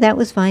you know, that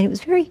was fine. It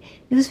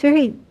was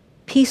very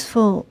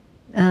peaceful,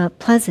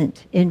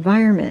 pleasant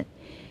environment.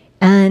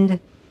 And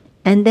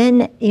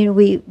then, you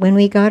know, when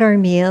we got our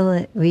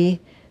meal, we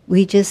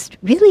just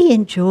really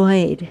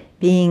enjoyed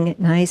being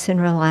nice and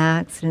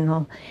relaxed and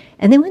all.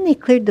 And then when they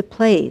cleared the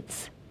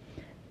plates,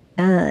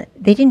 they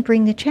didn't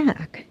bring the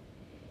check.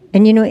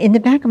 And you know, in the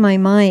back of my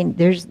mind,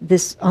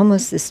 there's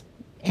almost this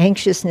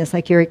anxiousness,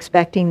 like you're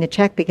expecting the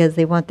check because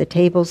they want the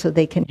table so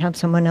they can have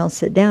someone else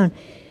sit down.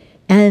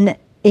 And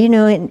you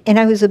know, and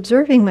I was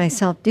observing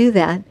myself do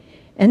that.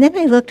 And then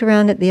I looked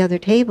around at the other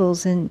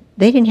tables and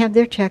they didn't have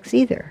their checks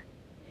either.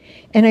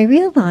 And I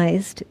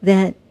realized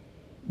that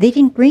they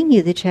didn't bring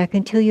you the check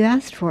until you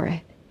asked for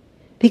it.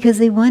 because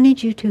they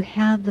wanted you to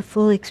have the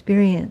full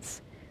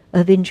experience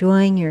of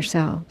enjoying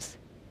yourselves,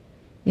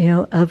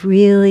 of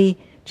really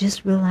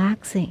just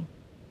relaxing,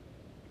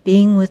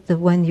 being with the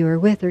one you were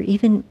with, or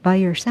even by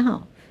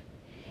yourself.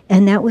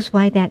 And that was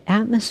why that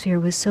atmosphere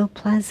was so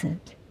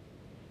pleasant,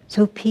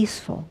 so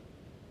peaceful.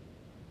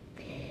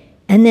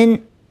 And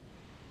then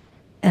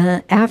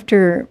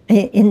after,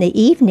 in the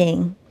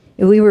evening,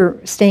 we were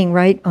staying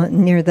right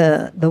near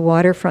the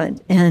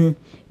waterfront, and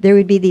there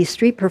would be these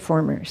street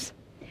performers.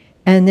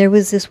 And there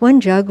was this one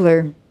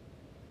juggler.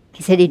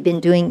 He said he'd been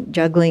doing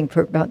juggling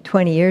for about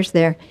 20 years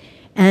there.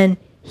 And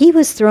he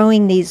was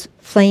throwing these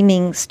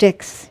flaming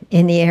sticks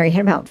in the air. He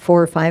had about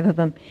 4 or 5 of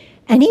them.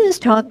 And he was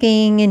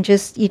talking and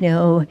just, he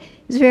was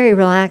very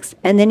relaxed.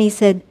 And then he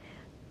said,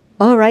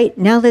 "All right,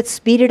 now let's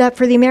speed it up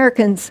for the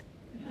Americans."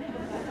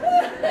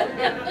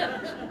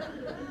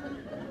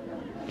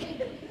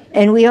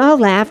 And we all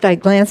laughed. I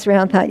glanced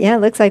around, thought, yeah, it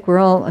looks like we're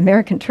all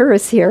American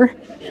tourists here.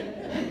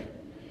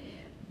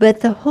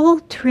 But the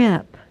whole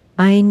trip,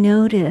 I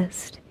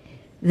noticed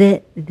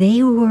that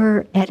they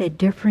were at a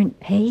different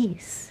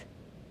pace.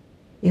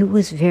 It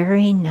was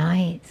very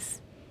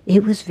nice.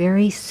 It was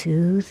very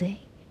soothing.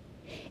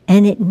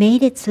 And it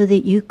made it so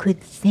that you could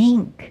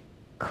think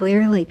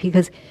clearly,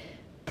 because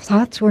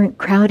thoughts weren't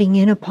crowding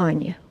in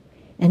upon you,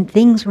 and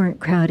things weren't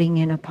crowding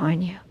in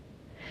upon you.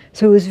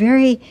 So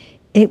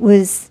it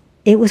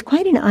was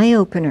quite an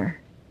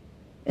eye-opener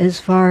as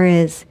far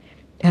as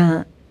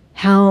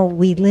how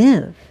we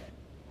live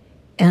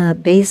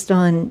based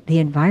on the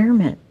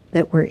environment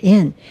that we're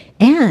in,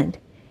 and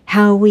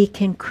how we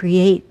can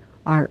create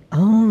our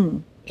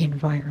own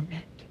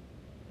environment.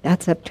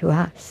 That's up to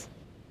us.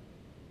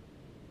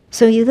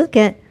 So you look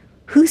at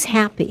who's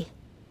happy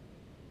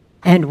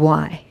and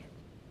why.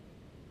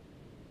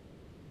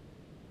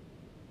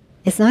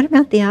 It's not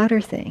about the outer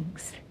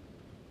things.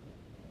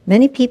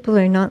 Many people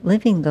are not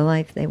living the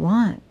life they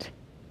want.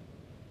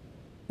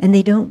 And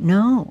they don't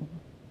know.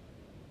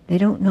 They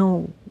don't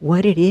know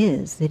what it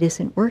is that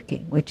isn't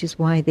working, which is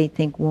why they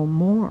think, well,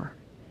 more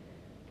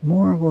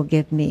will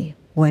give me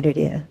what it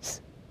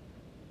is.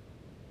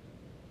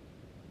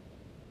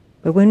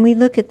 But when we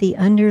look at the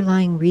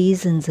underlying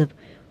reasons of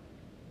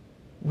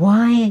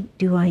why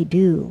do I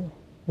do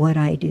what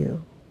I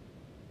do?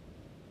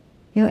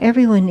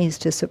 Everyone needs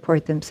to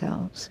support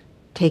themselves,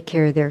 take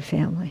care of their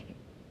family.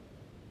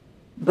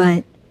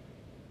 But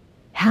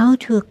how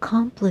to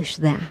accomplish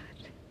that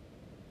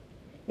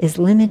is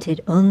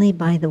limited only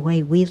by the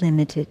way we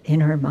limit it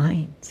in our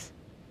minds.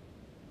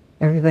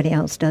 Everybody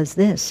else does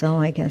this, so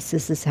I guess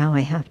this is how I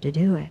have to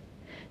do it.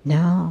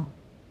 No,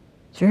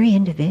 it's very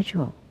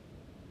individual.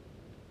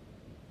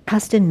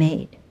 Custom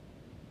made.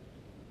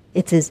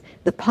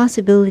 The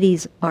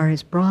possibilities are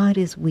as broad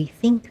as we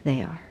think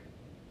they are.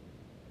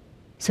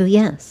 So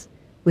yes,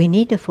 we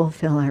need to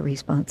fulfill our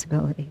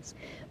responsibilities.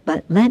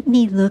 But let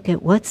me look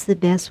at what's the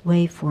best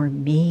way for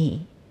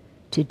me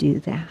to do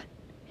that.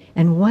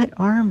 And what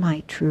are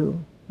my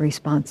true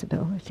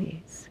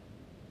responsibilities?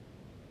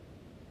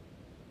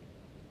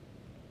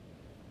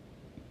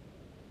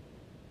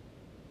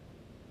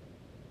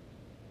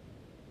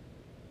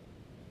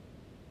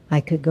 I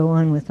could go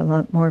on with a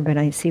lot more, but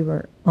I see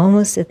we're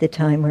almost at the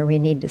time where we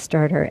need to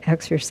start our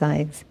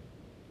exercise.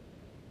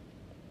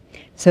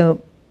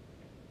 So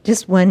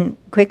just one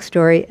quick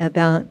story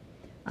about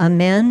a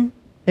man.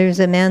 There's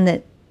a man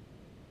that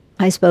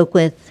I spoke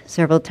with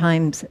several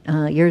times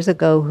years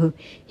ago who,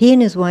 he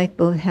and his wife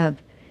both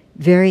have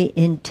very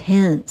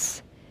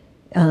intense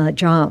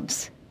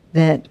jobs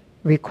that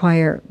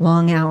require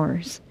long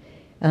hours.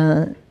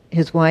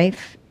 His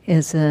wife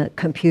is a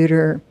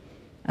computer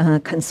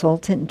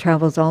consultant and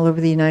travels all over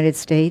the United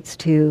States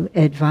to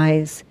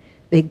advise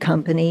big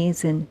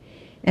companies. And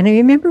I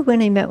remember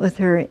when I met with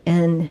her,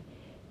 and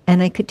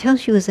I could tell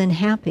she was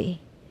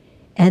unhappy.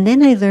 And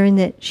then I learned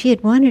that she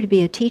had wanted to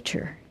be a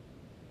teacher,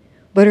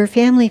 but her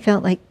family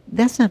felt like,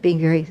 that's not being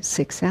very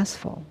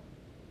successful.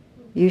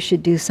 You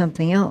should do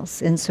something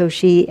else. And so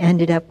she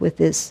ended up with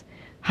this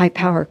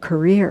high-power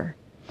career.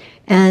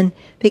 And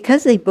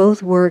because they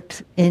both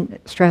worked in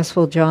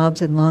stressful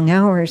jobs and long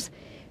hours,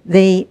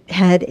 they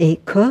had a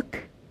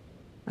cook,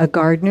 a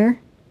gardener,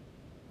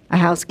 a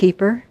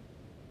housekeeper,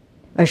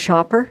 a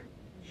shopper,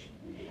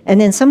 and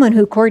then someone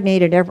who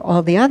coordinated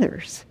all the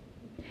others.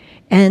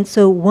 And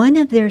so one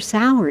of their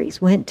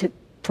salaries went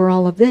for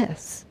all of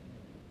this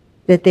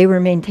that they were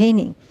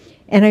maintaining.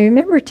 And I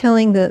remember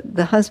telling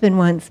the husband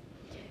once,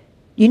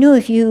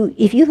 if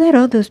you let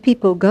all those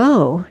people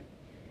go,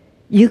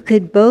 you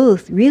could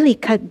both really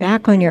cut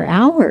back on your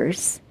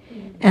hours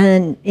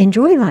and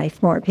enjoy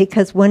life more,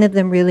 because one of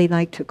them really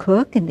liked to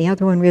cook and the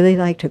other one really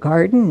liked to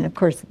garden. And of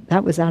course,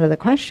 that was out of the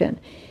question.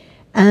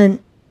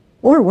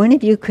 Or one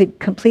of you could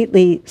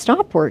completely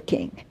stop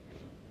working.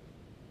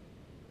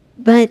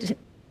 But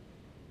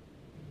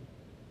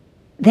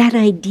that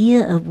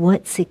idea of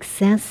what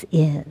success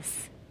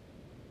is,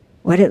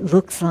 what it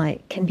looks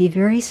like, can be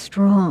very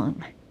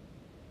strong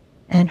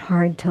and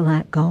hard to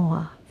let go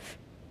of.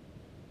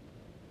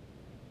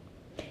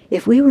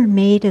 If we were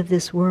made of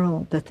this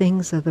world, the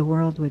things of the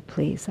world would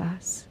please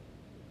us.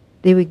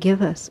 They would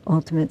give us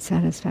ultimate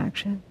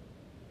satisfaction.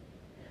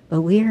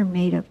 But we are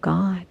made of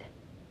God.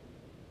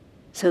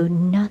 So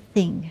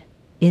nothing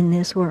in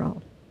this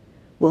world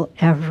will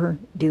ever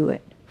do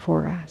it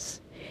for us.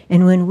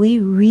 And when we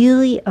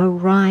really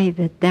arrive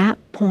at that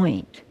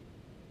point,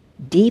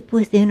 deep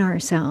within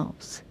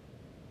ourselves,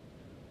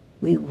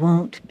 we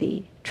won't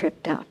be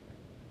tripped up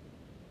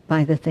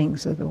by the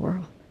things of the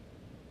world.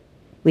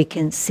 We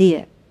can see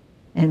it,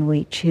 and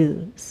we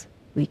choose.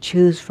 We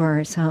choose for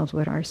ourselves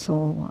what our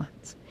soul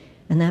wants.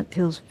 And that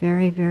feels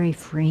very, very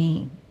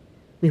freeing.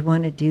 We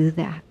want to do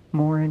that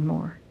more and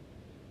more.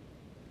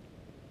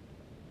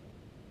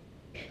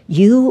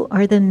 You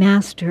are the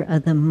master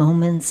of the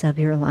moments of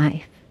your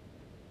life.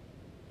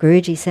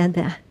 Guruji said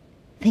that.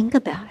 Think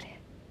about it.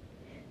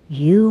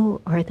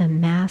 You are the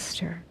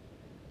master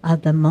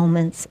of the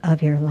moments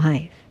of your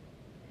life.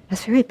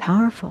 That's very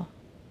powerful.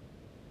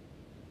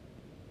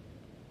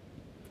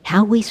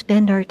 How we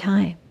spend our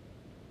time,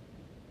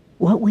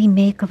 what we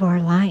make of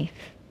our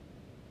life.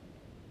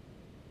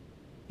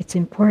 It's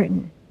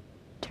important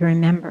to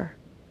remember.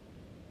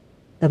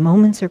 The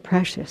moments are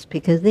precious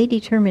because they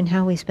determine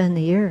how we spend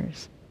the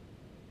years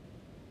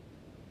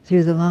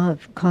through the law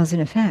of cause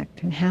and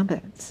effect and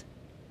habits.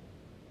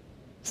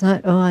 It's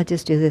not, oh, I'll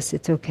just do this,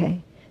 it's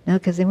okay. No,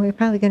 because then we're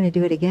probably going to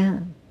do it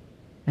again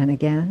and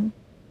again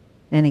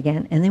and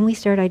again, and then we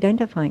start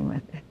identifying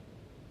with it.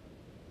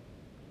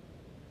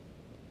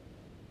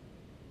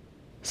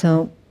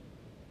 So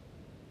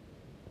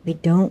we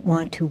don't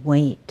want to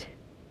wait.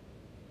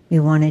 We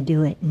want to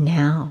do it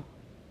now,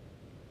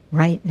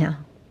 right now.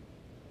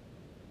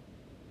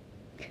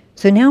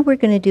 So now we're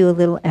going to do a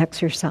little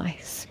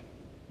exercise.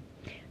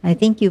 I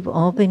think you've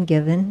all been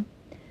given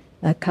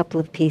a couple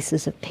of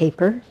pieces of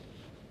paper.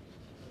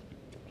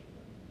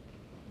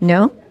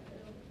 No?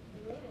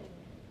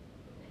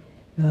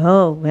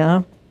 Oh,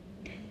 well,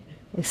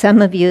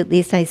 some of you, at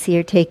least I see,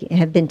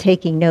 have been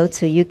taking notes,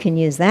 so you can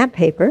use that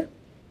paper.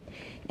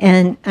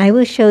 And I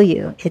will show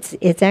you.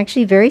 It's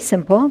actually very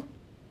simple.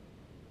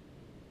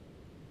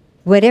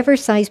 Whatever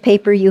size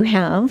paper you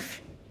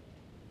have,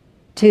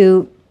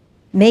 to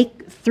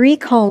make 3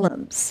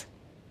 columns.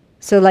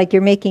 So like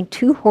you're making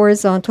 2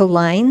 horizontal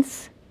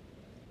lines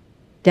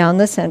down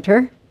the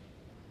center.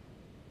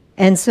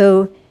 And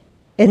so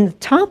in the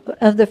top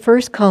of the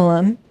first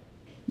column,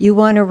 you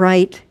want to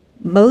write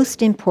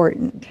most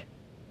important.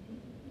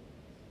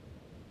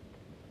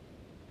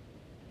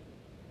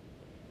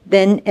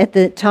 Then at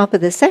the top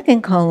of the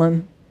second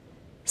column,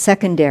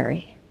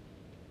 secondary.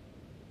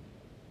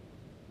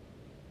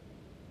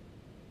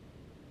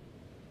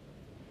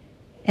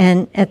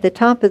 And at the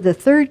top of the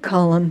third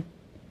column,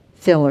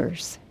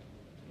 fillers.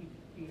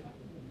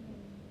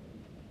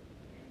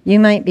 You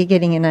might be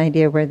getting an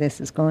idea where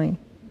this is going.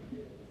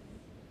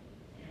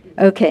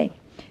 Okay,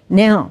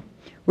 now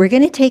we're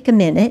going to take a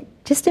minute,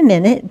 just a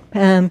minute.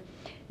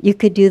 You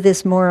could do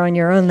this more on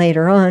your own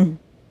later on.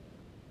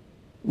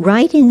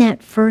 Write in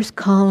that first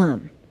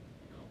column,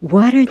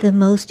 what are the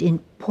most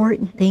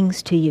important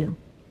things to you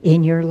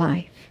in your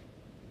life?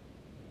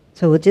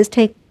 So we'll just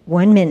take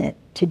 1 minute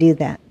to do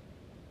that.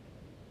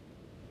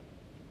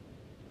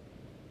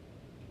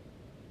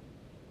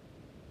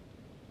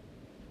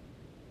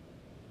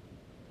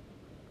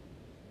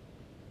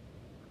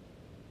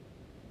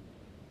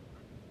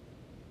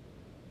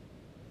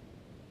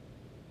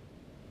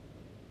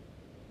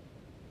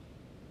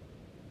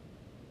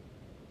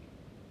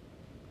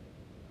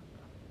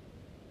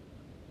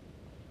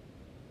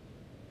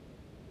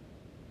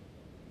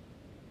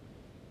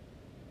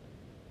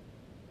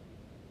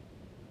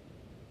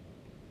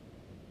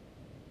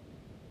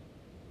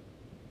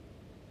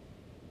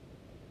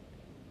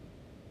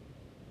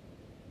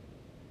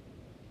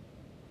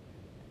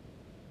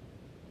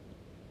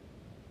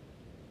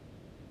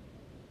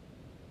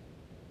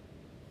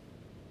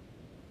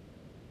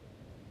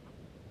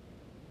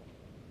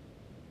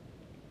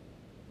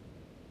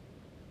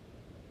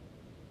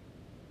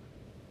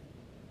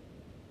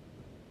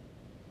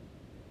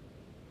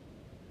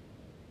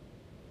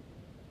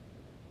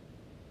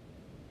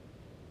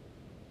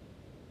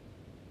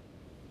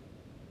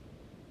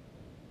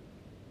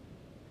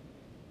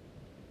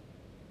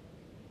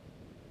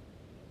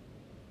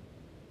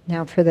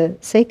 Now, for the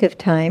sake of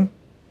time,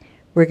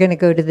 we're going to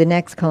go to the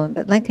next column.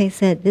 But like I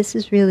said, this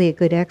is really a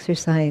good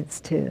exercise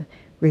to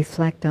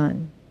reflect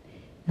on.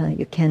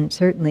 You can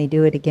certainly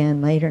do it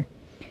again later.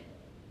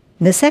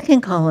 In the second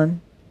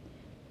column,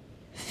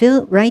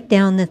 write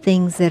down the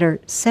things that are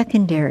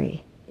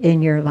secondary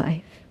in your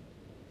life,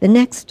 the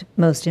next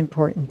most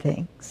important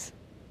things.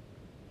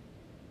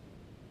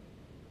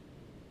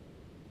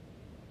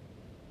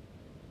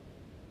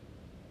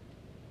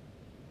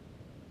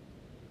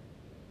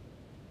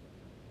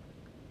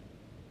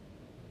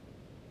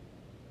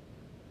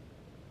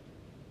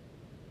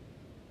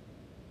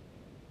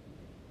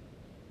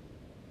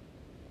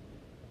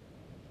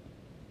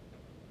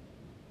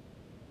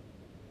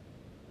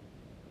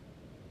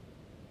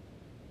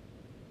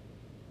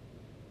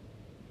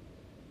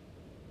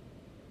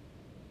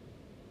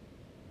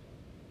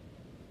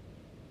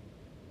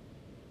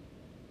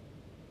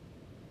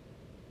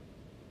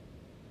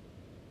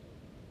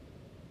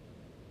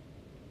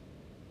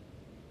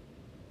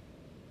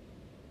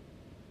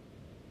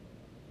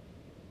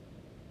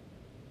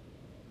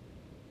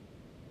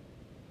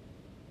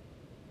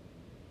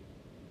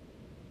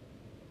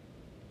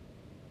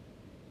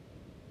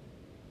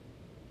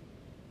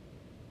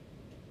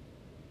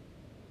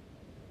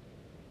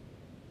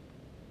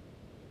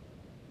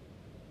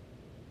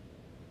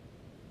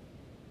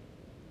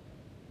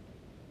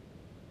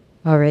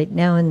 All right,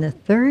 now in the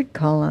third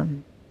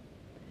column,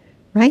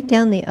 write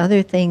down the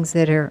other things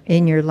that are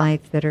in your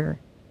life that are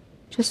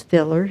just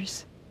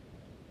fillers.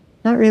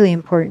 Not really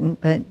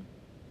important, but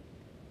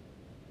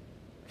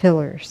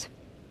fillers.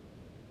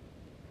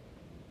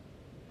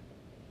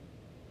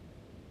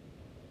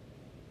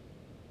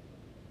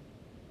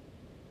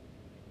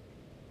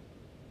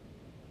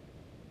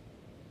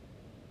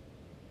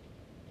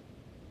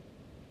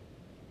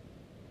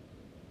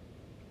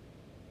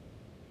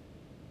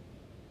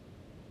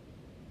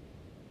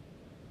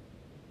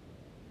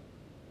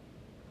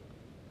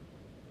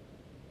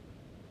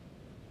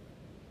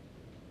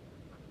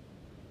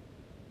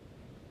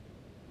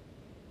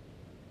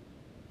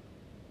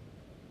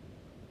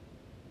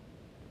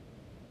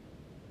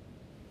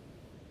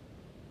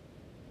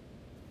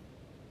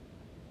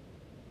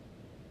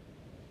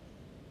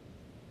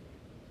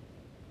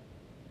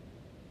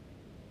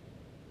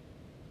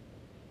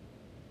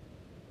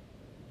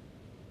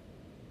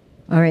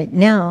 All right,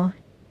 now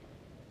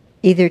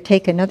either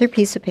take another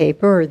piece of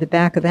paper or the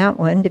back of that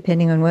one,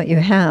 depending on what you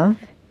have,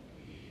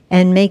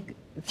 and make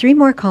 3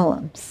 more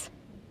columns.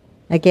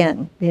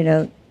 Again,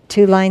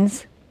 2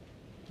 lines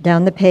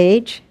down the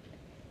page,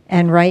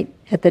 and write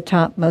at the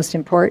top, most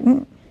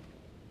important,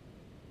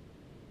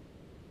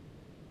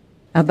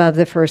 above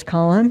the first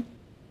column,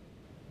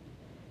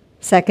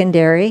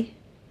 secondary,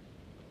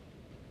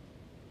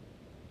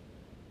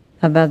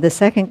 above the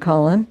second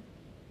column,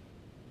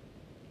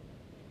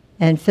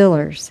 and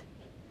fillers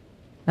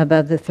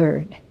above the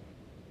third.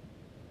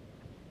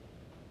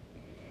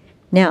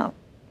 Now,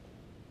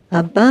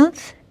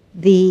 above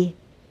the,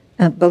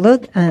 below,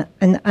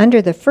 and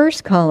under the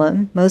first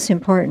column, most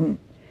important,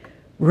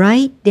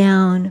 write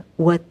down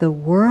what the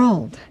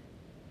world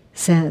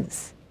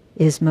says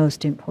is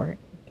most important.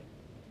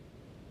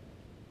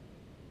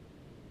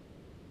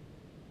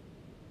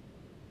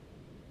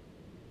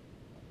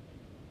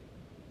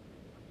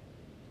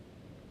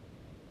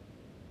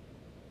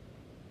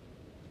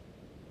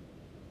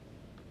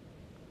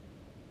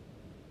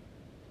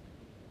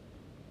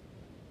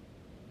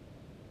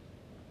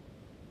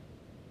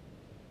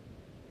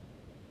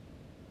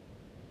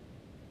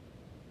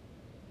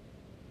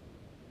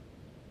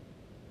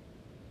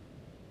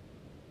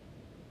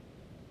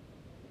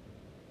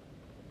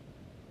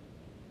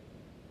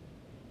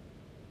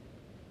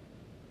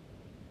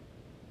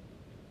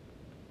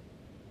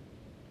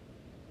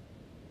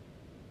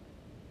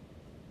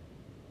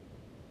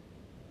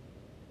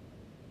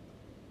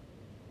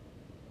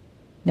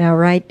 Now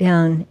write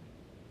down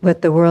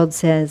what the world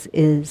says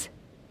is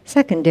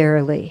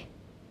secondarily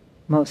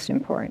most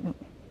important.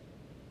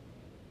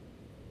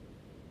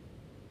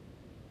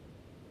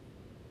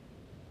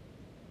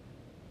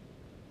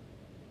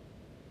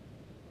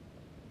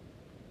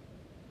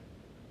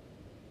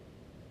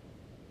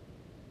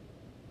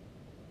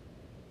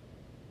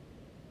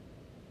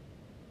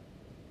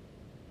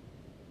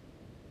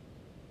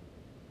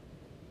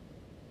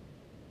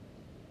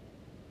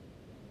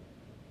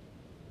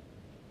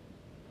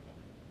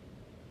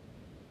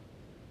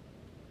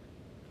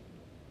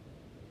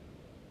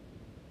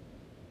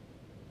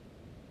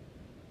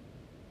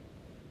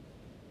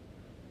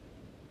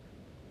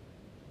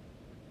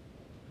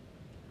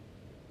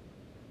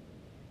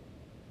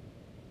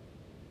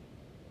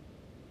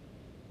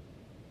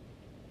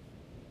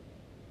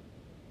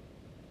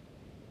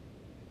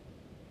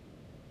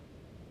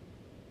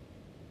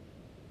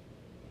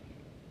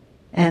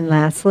 And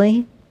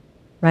lastly,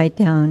 write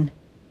down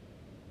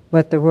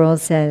what the world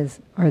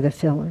says are the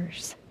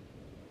fillers.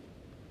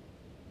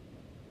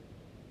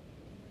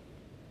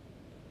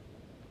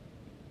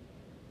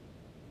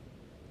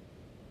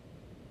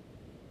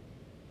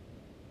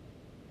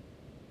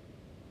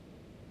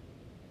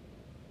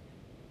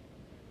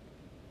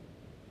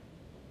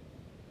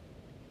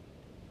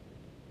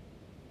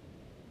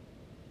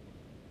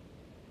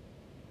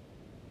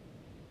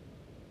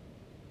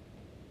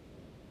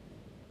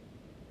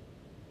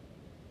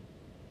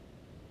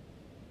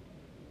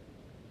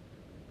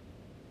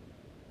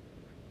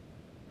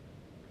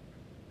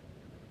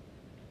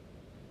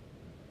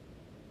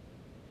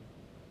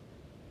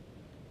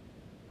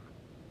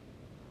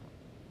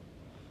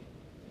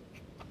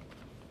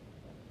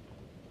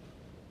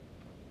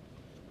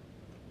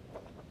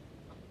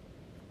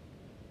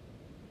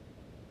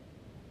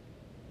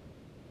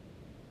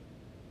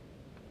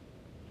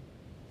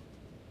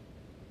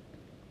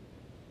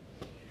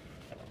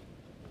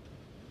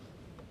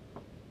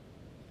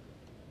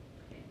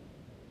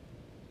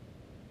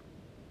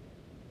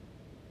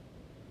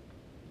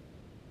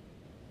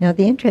 Now,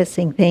 the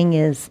interesting thing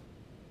is,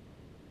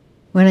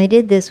 when I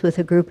did this with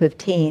a group of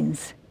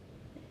teens,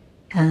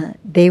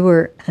 they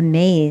were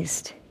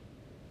amazed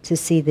to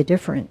see the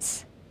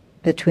difference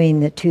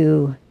between the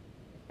 2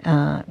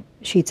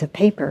 sheets of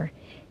paper.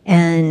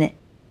 And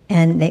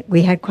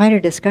we had quite a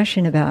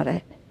discussion about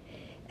it.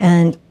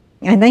 And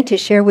I'd like to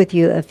share with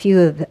you a few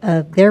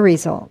of their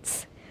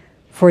results.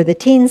 For the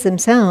teens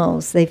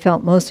themselves, they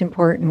felt most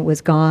important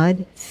was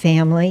God,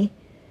 family,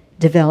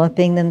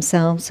 developing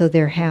themselves so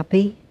they're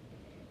happy,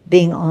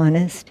 being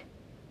honest,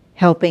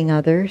 helping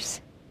others.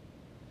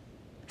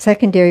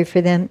 Secondary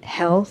for them,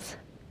 health,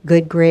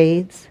 good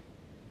grades,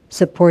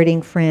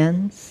 supporting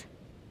friends,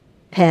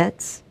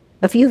 pets.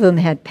 A few of them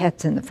had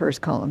pets in the first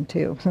column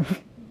too.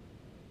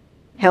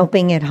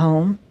 Helping at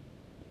home,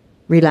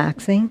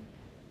 relaxing.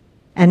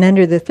 And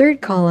under the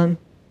third column,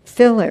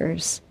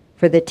 fillers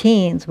for the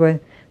teens were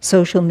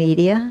social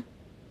media,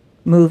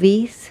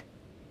 movies,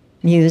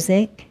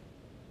 music,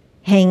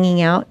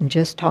 hanging out and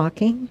just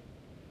talking,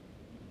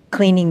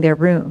 cleaning their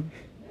room.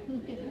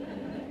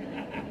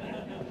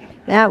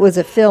 That was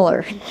a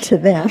filler to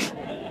them.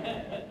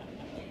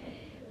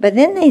 But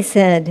then they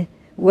said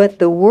what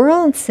the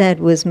world said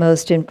was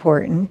most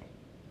important: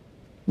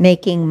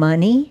 making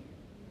money,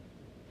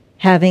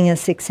 having a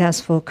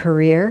successful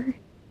career,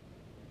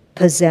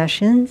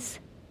 possessions,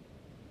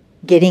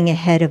 getting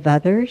ahead of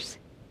others,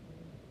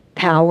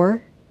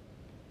 power,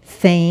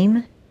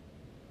 fame,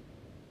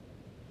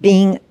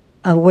 being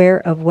aware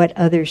of what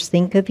others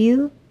think of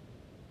you,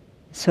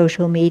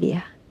 social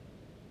media.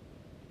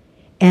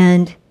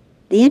 And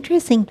the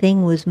interesting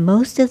thing was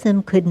most of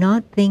them could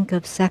not think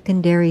of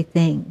secondary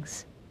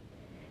things,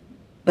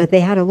 but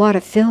they had a lot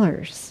of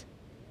fillers,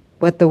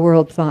 what the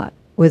world thought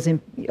was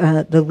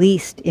the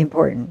least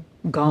important: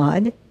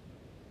 God,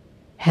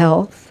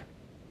 health,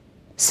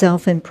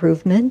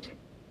 self-improvement,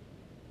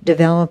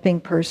 developing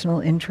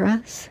personal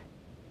interests,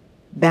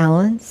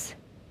 balance,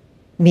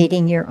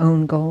 meeting your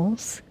own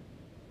goals.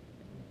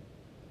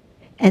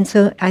 And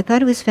so I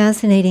thought it was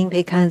fascinating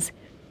because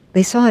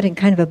they saw it in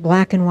kind of a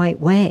black and white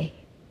way.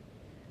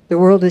 The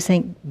world was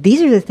saying,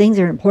 these are the things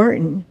that are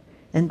important,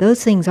 and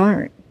those things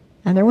aren't.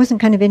 And there wasn't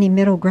kind of any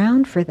middle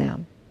ground for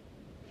them.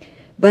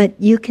 But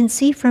you can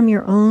see from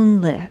your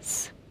own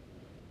lists,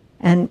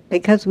 and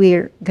because we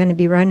are going to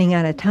be running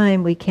out of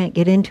time, we can't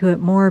get into it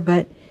more,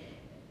 but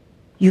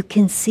you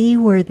can see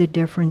where the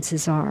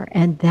differences are.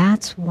 And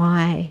that's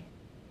why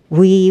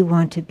we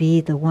want to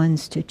be the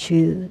ones to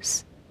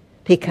choose,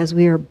 because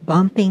we are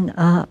bumping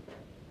up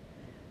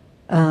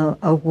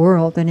a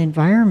world, an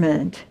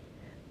environment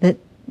that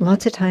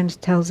lots of times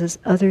tells us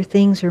other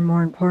things are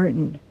more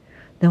important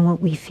than what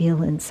we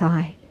feel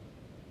inside.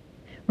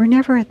 We're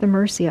never at the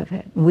mercy of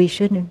it. We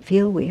shouldn't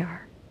feel we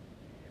are.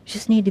 We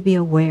just need to be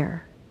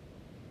aware.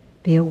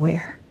 Be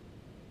aware.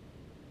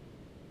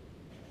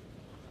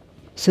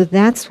 So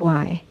that's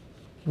why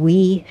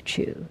we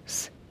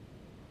choose.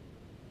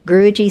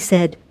 Guruji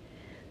said,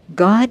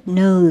 God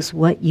knows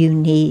what you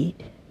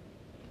need.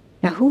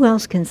 Now, who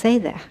else can say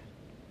that?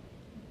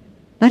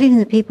 Not even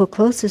the people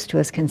closest to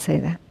us can say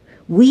that.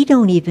 We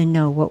don't even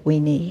know what we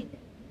need.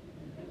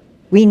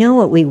 We know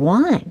what we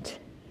want,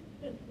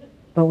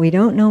 but we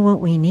don't know what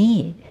we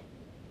need.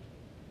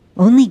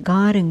 Only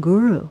God and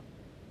Guru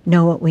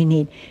know what we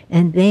need,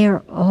 and they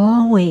are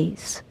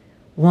always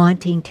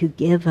wanting to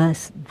give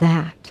us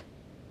that,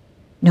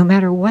 no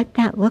matter what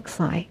that looks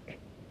like.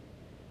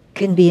 It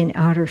can be an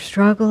outer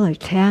struggle, a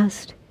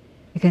test.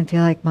 It can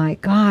feel like, my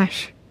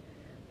gosh,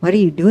 what are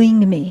you doing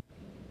to me?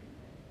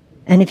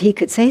 And if he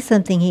could say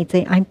something, he'd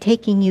say, I'm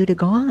taking you to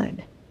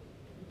God.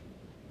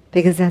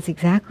 Because that's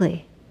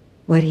exactly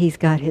what he's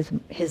got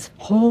his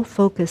whole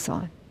focus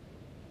on,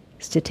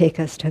 is to take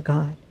us to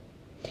God.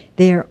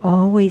 They are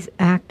always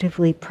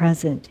actively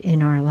present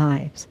in our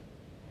lives.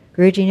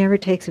 Guruji never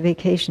takes a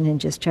vacation and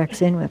just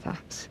checks in with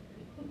us.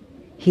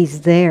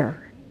 He's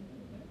there.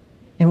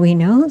 And we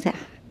know that.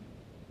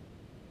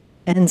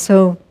 And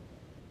so,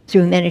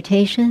 through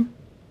meditation,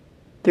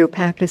 through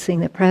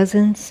practicing the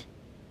presence,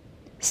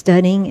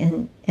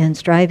 studying and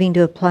striving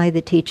to apply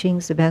the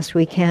teachings the best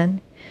we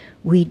can,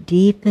 we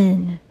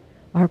deepen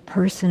our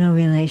personal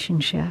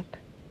relationship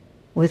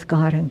with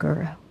God and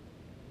Guru.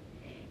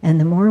 And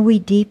the more we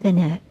deepen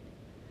it,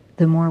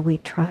 the more we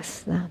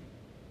trust them.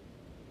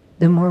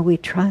 The more we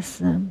trust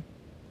them,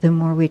 the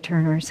more we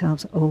turn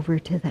ourselves over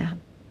to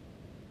them.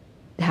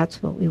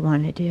 That's what we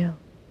want to do.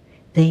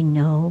 They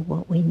know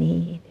what we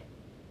need.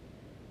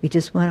 We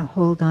just want to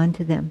hold on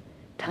to them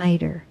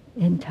tighter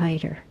and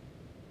tighter.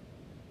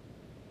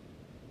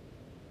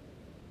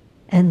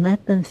 And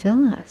let them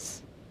fill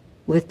us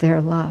with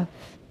their love,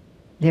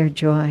 their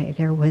joy,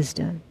 their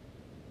wisdom,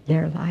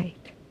 their light.